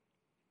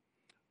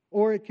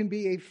 Or it can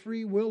be a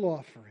free will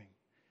offering.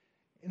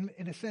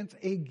 In a sense,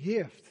 a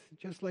gift.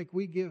 Just like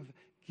we give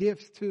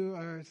gifts to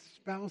our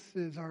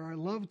spouses or our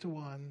loved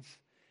ones,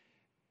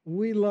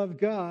 we love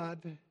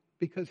God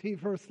because he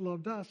first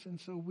loved us, and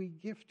so we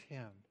gift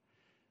him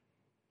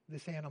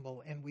this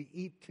animal and we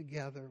eat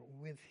together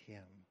with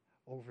him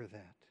over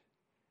that.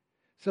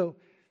 So,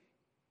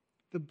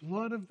 the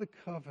blood of the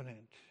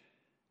covenant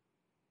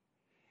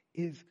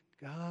is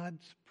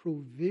God's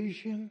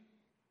provision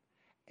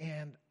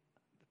and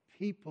the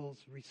people's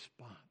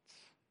response.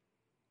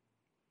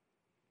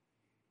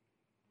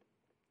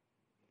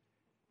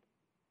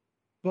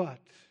 But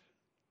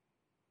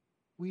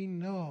we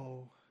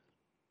know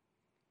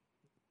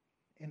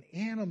an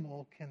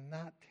animal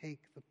cannot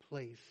take the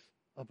place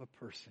of a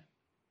person.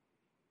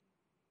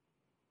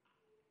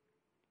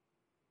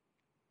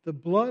 The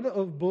blood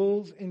of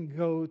bulls and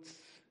goats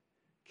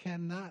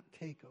cannot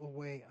take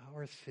away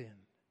our sin.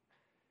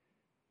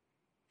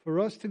 For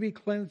us to be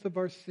cleansed of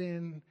our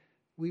sin,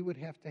 we would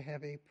have to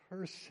have a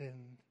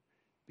person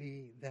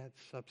be that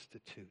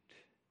substitute.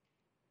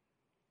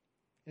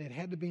 And it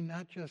had to be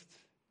not just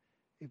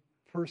a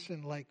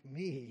person like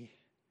me.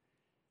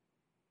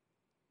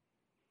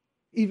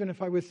 Even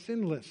if I was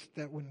sinless,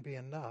 that wouldn't be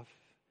enough,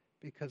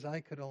 because I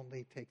could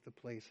only take the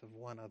place of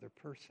one other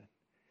person.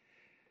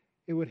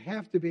 It would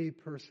have to be a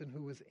person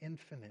who was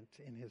infinite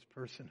in his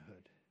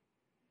personhood.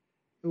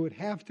 It would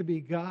have to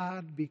be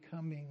God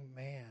becoming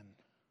man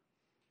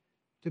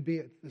to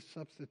be the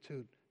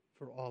substitute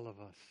for all of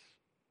us.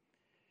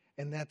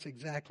 And that's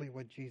exactly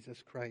what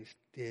Jesus Christ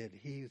did.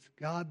 He's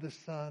God the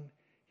Son.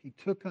 He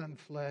took on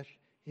flesh.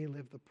 He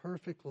lived the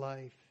perfect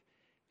life.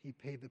 He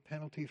paid the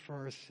penalty for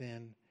our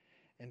sin.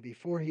 And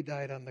before he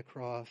died on the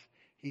cross,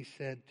 he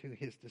said to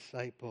his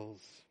disciples,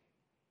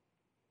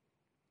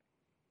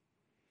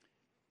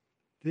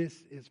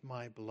 "This is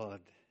my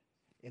blood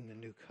in the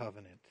new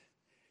covenant,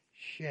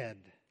 shed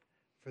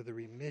for the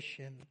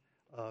remission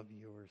of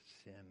your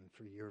sin,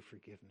 for your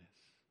forgiveness."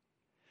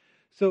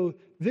 So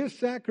this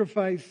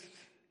sacrifice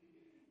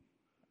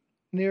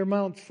near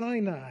Mount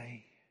Sinai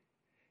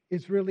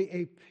is really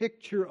a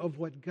picture of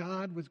what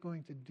God was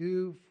going to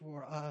do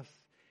for us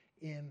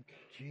in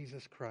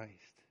Jesus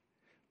Christ.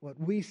 What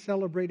we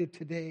celebrated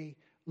today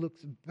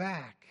looks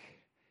back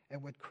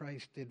at what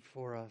Christ did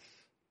for us.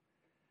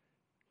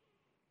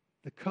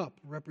 The cup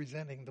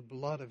representing the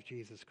blood of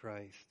Jesus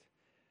Christ.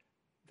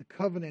 The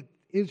covenant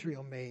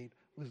Israel made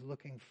was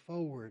looking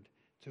forward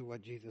to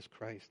what Jesus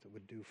Christ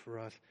would do for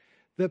us.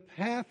 The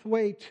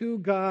pathway to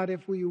God,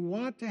 if we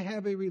want to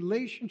have a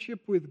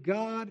relationship with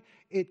God,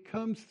 it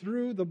comes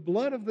through the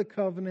blood of the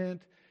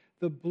covenant,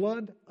 the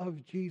blood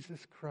of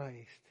Jesus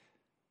Christ.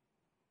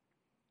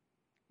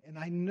 And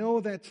I know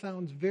that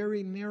sounds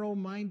very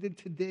narrow-minded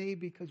today,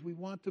 because we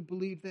want to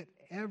believe that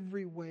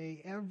every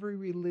way, every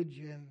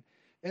religion,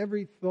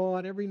 every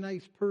thought, every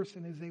nice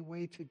person is a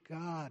way to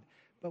God.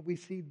 But we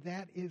see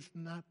that is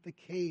not the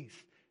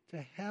case.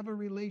 To have a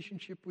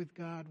relationship with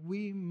God,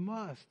 we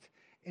must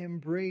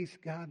embrace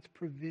God's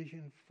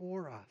provision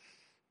for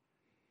us.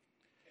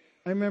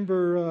 I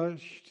remember, a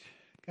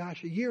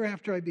year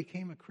after I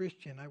became a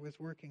Christian, I was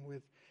working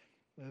with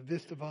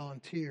Vista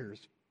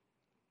Volunteers.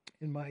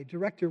 And my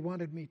director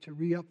wanted me to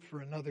re-up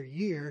for another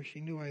year.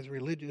 She knew I was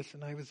religious,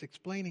 and I was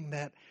explaining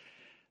that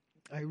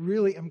I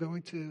really am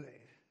going to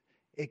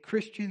a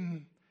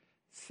Christian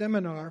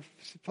seminar,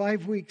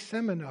 5-week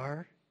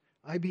seminar,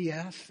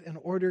 IBS, in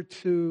order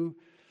to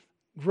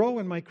grow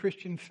in my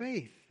Christian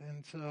faith.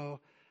 And so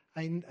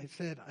I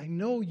said, I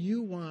know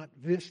you want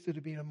Vista to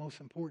be the most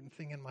important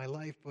thing in my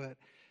life, but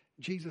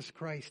Jesus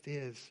Christ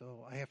is,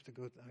 so I have to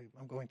go.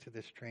 I'm going to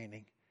this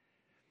training.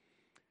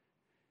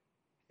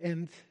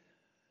 And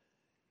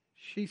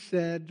she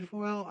said,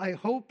 well, I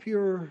hope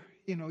you're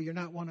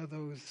not one of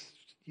those,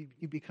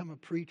 you become a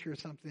preacher or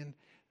something.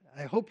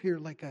 I hope you're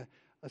like a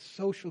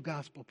social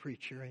gospel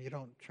preacher and you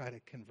don't try to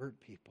convert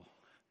people.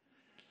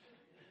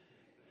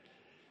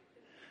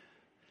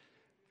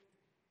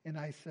 And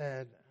I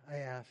said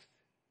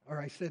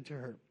to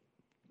her,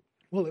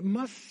 well, it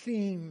must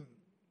seem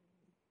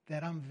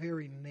that I'm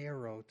very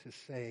narrow to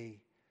say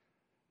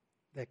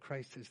that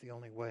Christ is the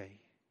only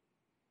way.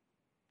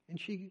 And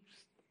she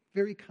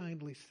very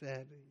kindly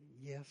said,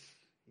 yes,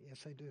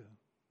 I do.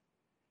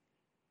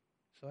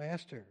 So I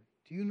asked her,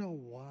 do you know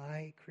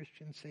why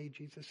Christians say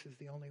Jesus is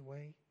the only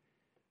way?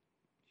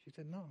 She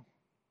said, no.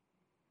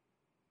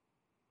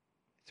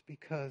 It's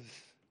because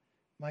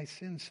my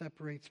sin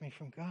separates me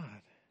from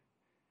God.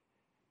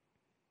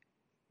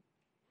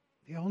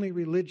 The only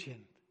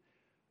religion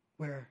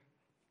where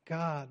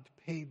God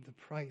paid the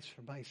price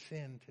for my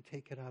sin to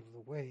take it out of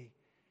the way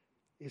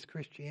is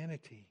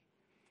Christianity.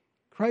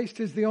 Christ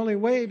is the only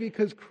way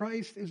because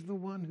Christ is the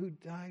one who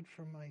died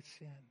for my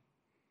sin.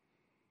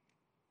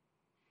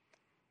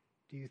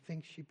 Do you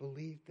think she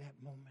believed that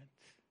moment?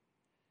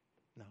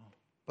 No.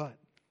 But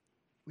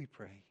we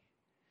pray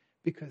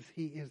because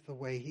he is the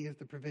way. He is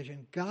the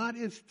provision. God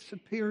is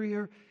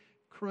superior.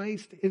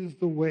 Christ is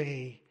the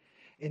way.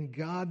 And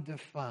God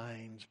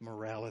defines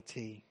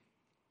morality.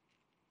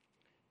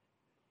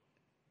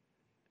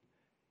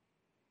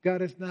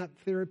 God is not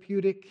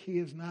therapeutic. He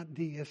is not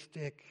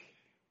deistic.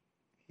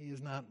 He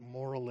is not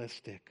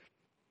moralistic.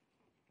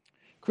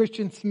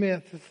 Christian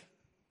Smith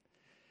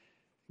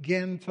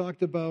again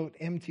talked about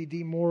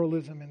MTD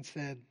moralism and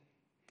said,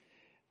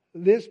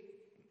 this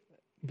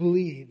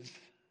believes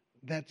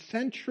that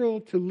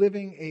central to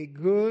living a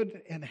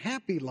good and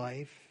happy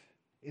life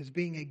is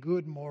being a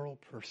good moral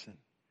person.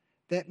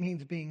 That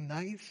means being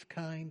nice,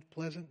 kind,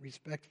 pleasant,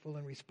 respectful,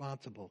 and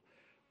responsible.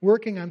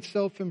 Working on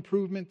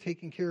self-improvement,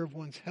 taking care of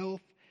one's health,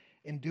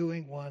 and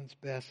doing one's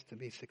best to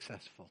be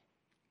successful.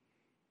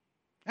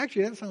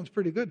 Actually, that sounds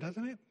pretty good,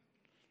 doesn't it?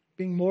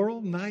 Being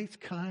moral, nice,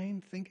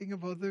 kind, thinking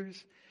of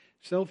others,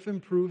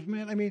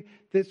 self-improvement. I mean,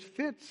 this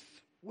fits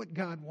what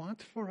God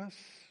wants for us.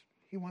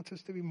 He wants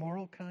us to be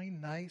moral,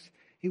 kind, nice.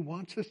 He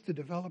wants us to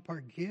develop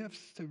our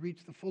gifts to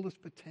reach the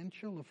fullest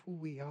potential of who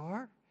we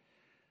are.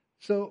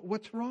 So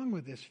what's wrong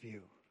with this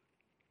view?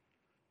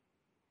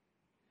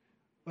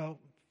 Well,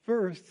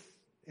 first,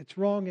 it's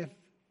wrong if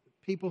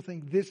people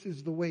think this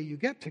is the way you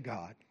get to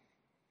God.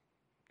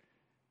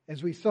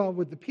 As we saw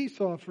with the peace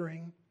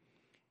offering,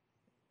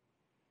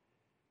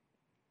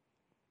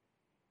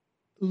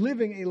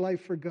 living a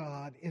life for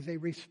God is a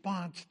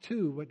response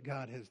to what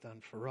God has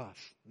done for us,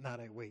 not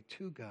a way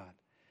to God.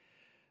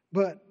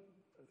 But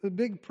the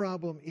big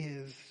problem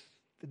is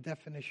the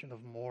definition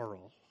of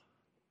moral.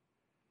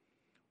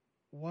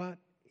 What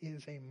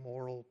is a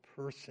moral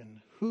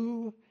person?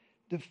 Who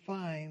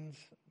defines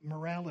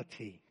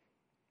morality?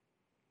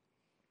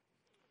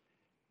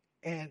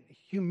 And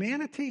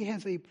humanity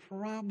has a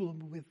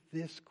problem with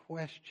this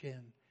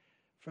question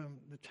from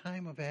the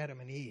time of Adam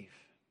and Eve.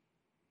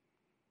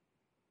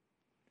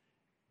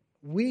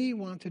 We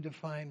want to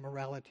define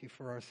morality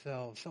for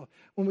ourselves. So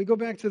when we go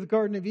back to the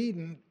Garden of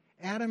Eden,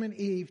 Adam and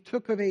Eve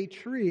took of a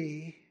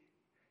tree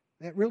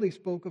that really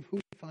spoke of who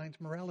defines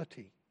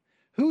morality.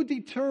 Who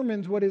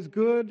determines what is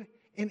good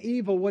and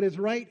evil, what is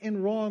right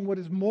and wrong, what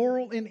is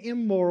moral and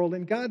immoral?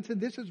 And God said,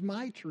 this is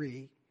my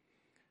tree.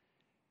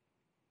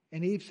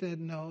 And Eve said,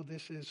 no,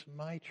 this is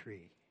my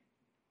tree.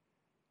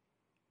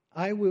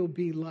 I will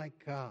be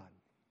like God.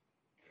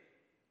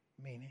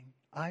 Meaning,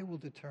 I will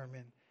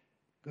determine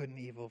good and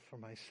evil for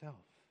myself.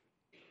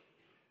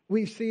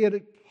 We see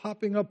it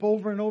popping up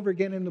over and over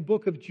again in the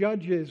book of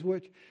Judges,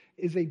 which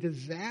is a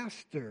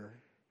disaster,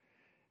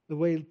 the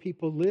way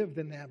people lived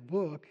in that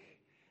book.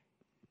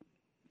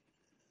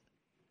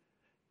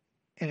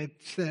 And it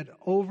said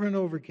over and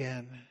over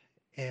again,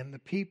 and the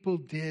people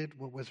did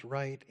what was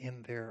right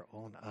in their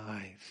own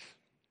eyes.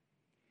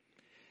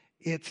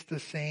 It's the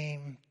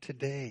same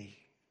today.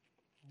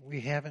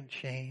 We haven't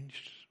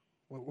changed.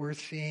 What we're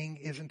seeing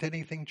isn't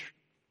anything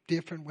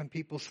different when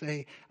people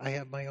say, I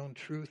have my own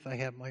truth, I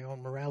have my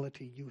own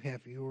morality, you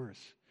have yours.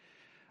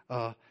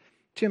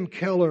 Tim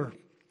Keller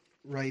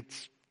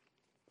writes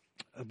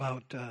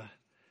about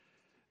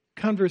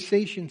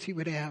conversations he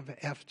would have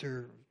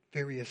after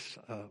various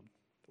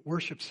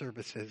worship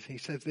services. He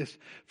says this,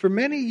 for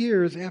many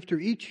years after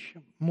each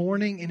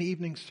morning and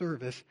evening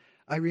service,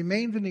 I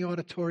remained in the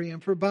auditorium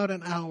for about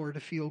an hour to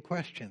field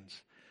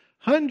questions.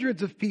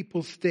 Hundreds of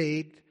people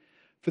stayed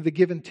for the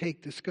give and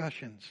take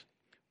discussions.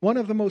 One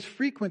of the most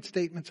frequent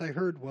statements I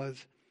heard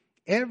was,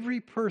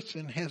 every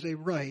person has a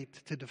right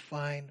to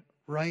define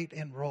right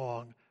and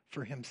wrong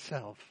for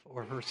himself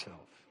or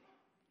herself.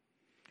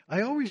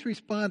 I always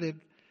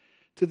responded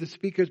to the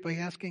speakers by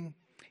asking,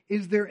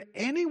 is there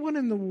anyone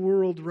in the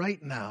world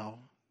right now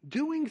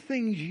doing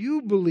things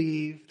you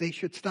believe they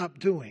should stop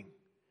doing,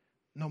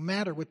 no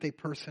matter what they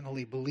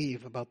personally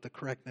believe about the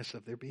correctness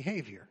of their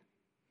behavior?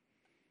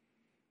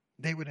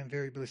 They would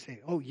invariably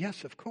say, oh,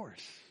 yes, of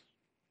course.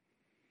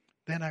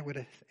 Then I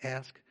would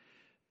ask,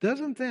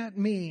 doesn't that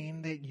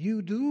mean that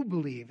you do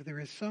believe there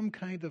is some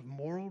kind of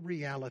moral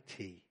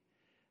reality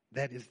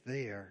that is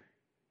there,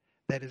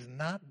 that is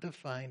not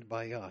defined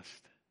by us,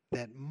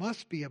 that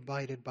must be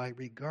abided by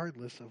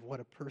regardless of what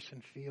a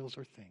person feels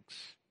or thinks?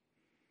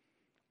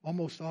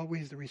 Almost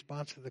always the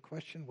response to the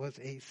question was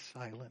a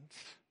silence,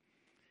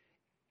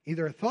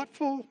 either a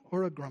thoughtful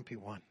or a grumpy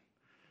one.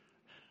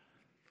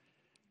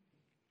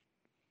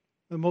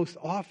 The most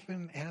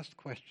often asked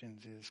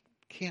questions is,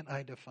 can't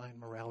I define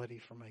morality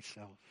for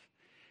myself?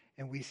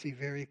 And we see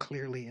very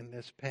clearly in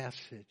this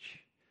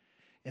passage,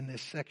 in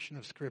this section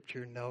of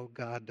Scripture, no,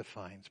 God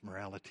defines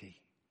morality.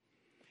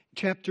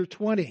 Chapter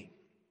 20,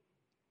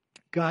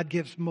 God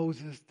gives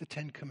Moses the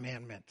 10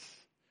 Commandments.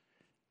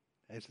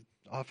 As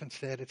often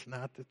said, it's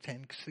not the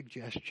 10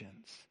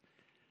 suggestions.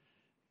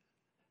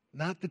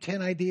 Not the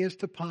 10 ideas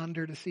to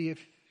ponder to see if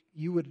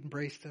you would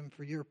embrace them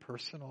for your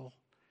personal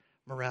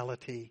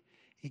morality.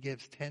 He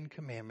gives 10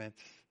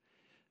 commandments.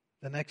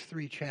 The next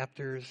 3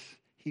 chapters,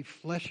 he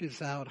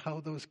fleshes out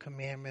how those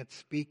commandments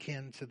speak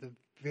into the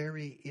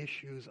very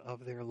issues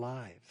of their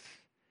lives.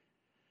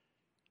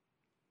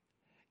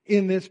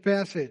 In this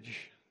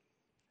passage,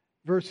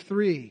 verse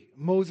 3,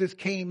 Moses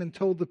came and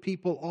told the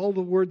people all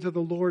the words of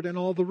the Lord and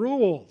all the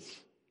rules.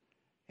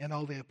 And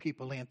all the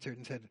people answered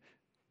and said,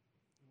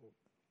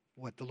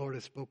 what the Lord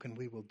has spoken,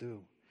 we will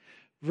do.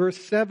 Verse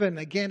 7,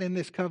 again in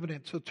this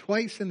covenant, so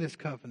twice in this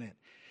covenant,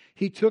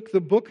 he took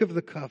the book of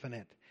the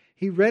covenant.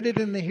 He read it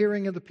in the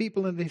hearing of the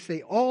people, and they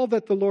say, all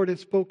that the Lord has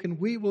spoken,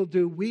 we will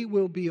do. We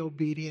will be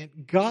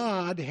obedient.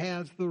 God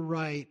has the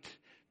right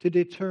to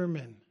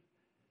determine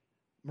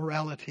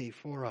morality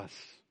for us.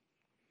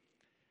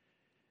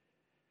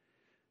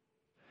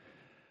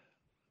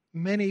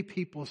 Many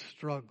people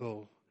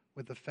struggle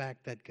with the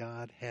fact that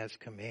God has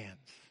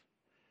commands,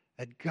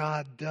 that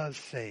God does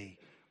say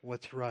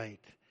what's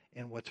right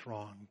and what's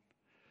wrong.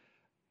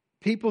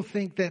 People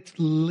think that's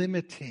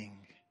limiting,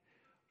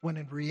 when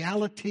in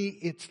reality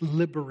it's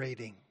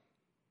liberating.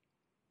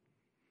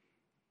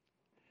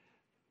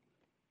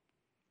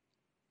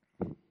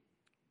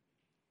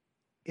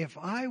 If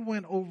I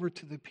went over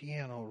to the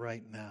piano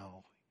right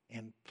now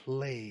and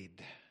played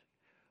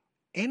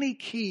any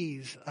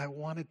keys I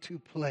wanted to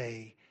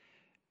play,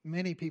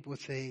 many people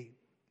would say,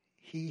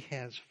 he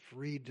has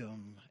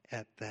freedom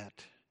at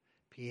that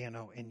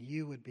piano, and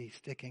you would be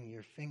sticking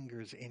your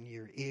fingers in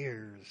your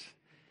ears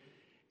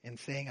and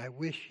saying, I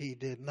wish he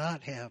did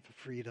not have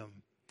freedom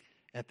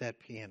at that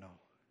piano.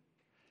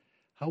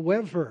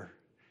 However,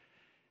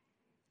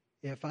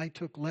 if I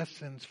took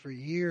lessons for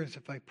years,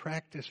 if I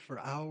practiced for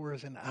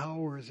hours and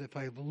hours, if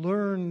I've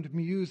learned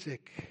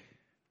music,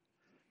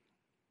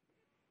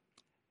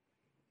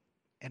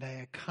 and I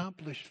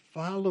accomplished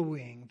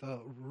following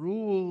the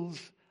rules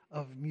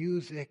of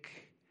music,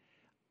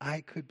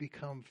 I could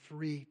become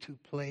free to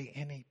play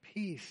any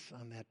piece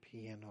on that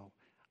piano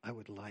I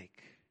would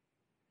like.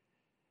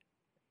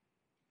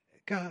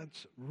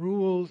 God's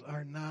rules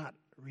are not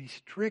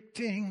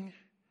restricting.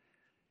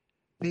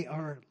 They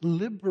are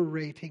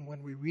liberating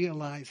when we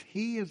realize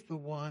He is the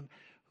one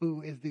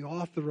who is the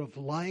author of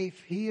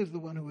life. He is the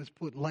one who has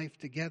put life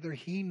together.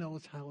 He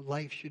knows how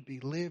life should be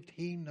lived.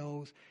 He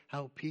knows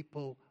how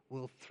people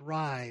will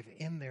thrive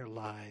in their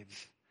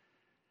lives.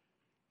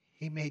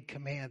 He made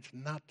commands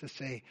not to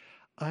say,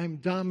 I'm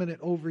dominant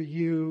over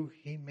you.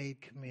 He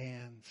made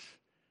commands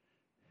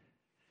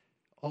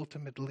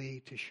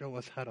ultimately to show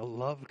us how to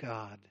love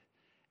God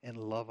and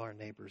love our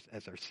neighbors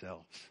as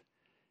ourselves.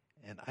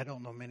 And I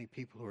don't know many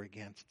people who are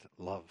against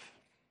love.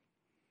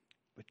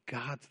 But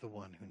God's the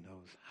one who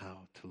knows how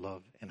to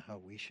love and how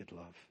we should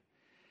love.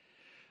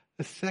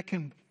 The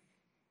second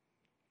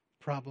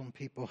problem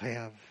people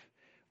have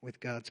with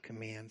God's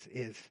commands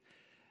is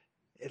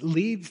it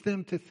leads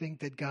them to think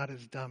that God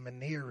is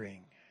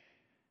domineering.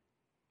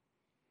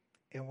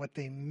 And what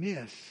they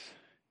miss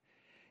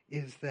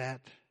is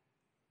that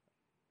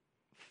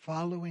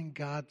following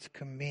God's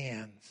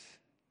commands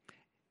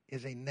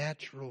is a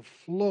natural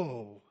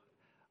flow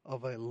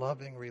of a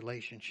loving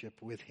relationship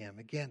with Him.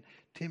 Again,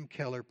 Tim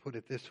Keller put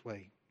it this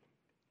way.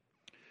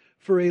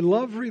 For a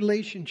love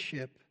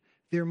relationship,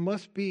 there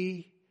must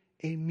be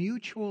a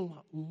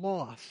mutual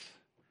loss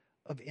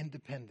of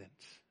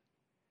independence.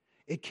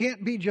 It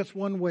can't be just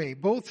one way.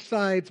 Both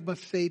sides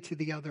must say to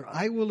the other,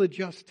 I will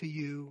adjust to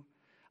you.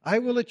 I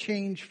will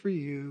change for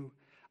you.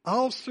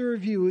 I'll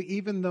serve you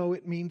even though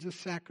it means a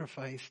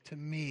sacrifice to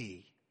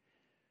me.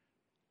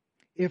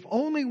 If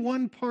only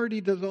one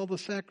party does all the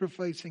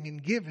sacrificing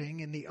and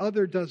giving and the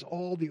other does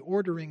all the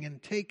ordering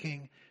and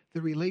taking,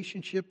 the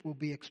relationship will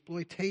be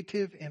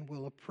exploitative and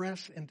will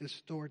oppress and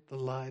distort the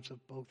lives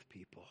of both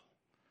people.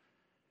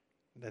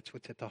 That's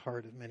what's at the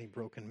heart of many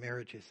broken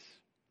marriages.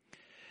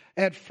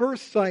 At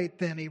first sight,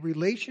 then, a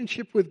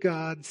relationship with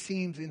God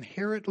seems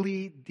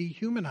inherently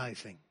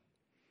dehumanizing.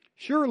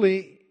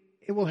 Surely,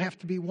 it will have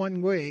to be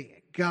one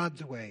way,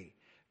 God's way.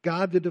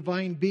 God, the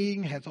divine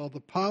being, has all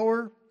the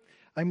power.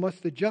 I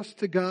must adjust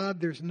to God.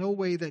 There's no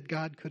way that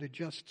God could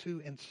adjust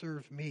to and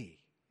serve me.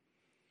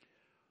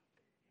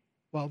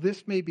 While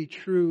this may be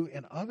true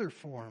in other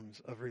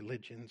forms of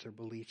religions or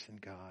beliefs in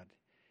God,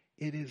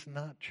 it is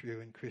not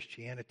true in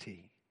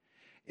Christianity.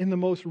 In the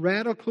most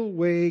radical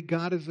way,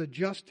 God is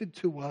adjusted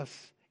to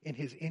us in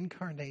His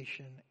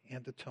incarnation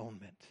and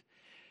atonement.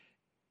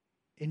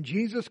 In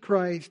Jesus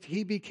Christ,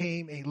 He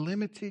became a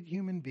limited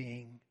human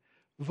being,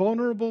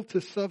 vulnerable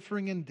to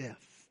suffering and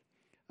death.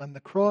 On the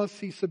cross,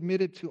 He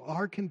submitted to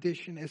our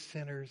condition as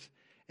sinners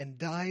and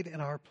died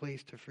in our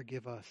place to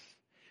forgive us.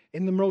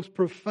 In the most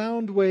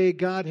profound way,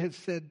 God has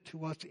said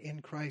to us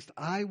in Christ,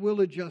 I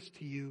will adjust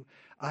to you.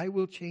 I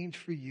will change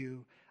for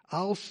you.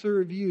 I'll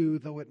serve you,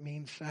 though it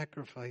means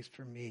sacrifice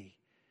for me.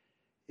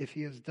 If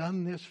He has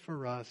done this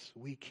for us,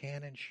 we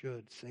can and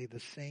should say the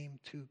same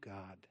to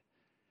God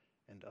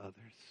and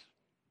others.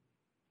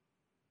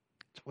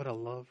 It's what a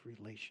love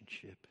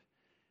relationship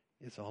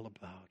is all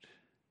about.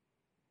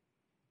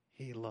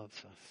 He loves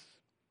us.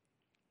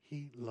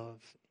 He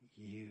loves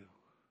you.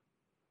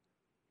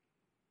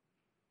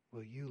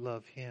 Will you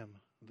love Him,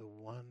 the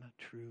one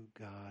true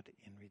God,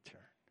 in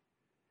return?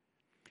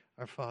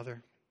 Our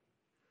Father,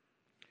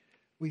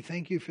 we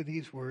thank You for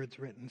these words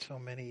written so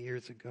many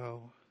years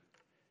ago,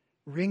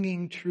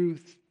 ringing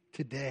truth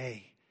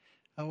today.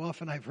 How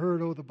often I've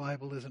heard, the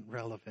Bible isn't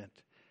relevant.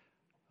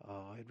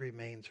 Oh, it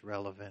remains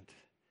relevant.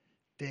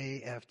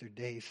 Day after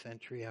day,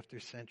 century after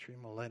century,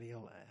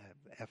 millennial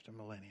after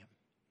millennium.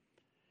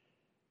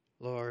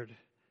 Lord,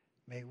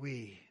 may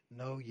we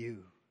know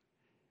You,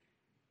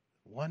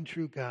 one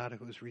true God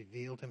who has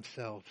revealed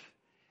Himself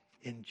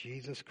in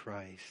Jesus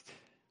Christ.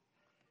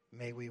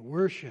 May we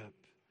worship,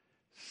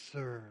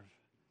 serve,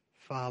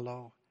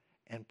 follow,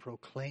 and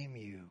proclaim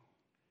You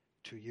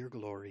to Your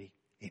glory.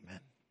 Amen.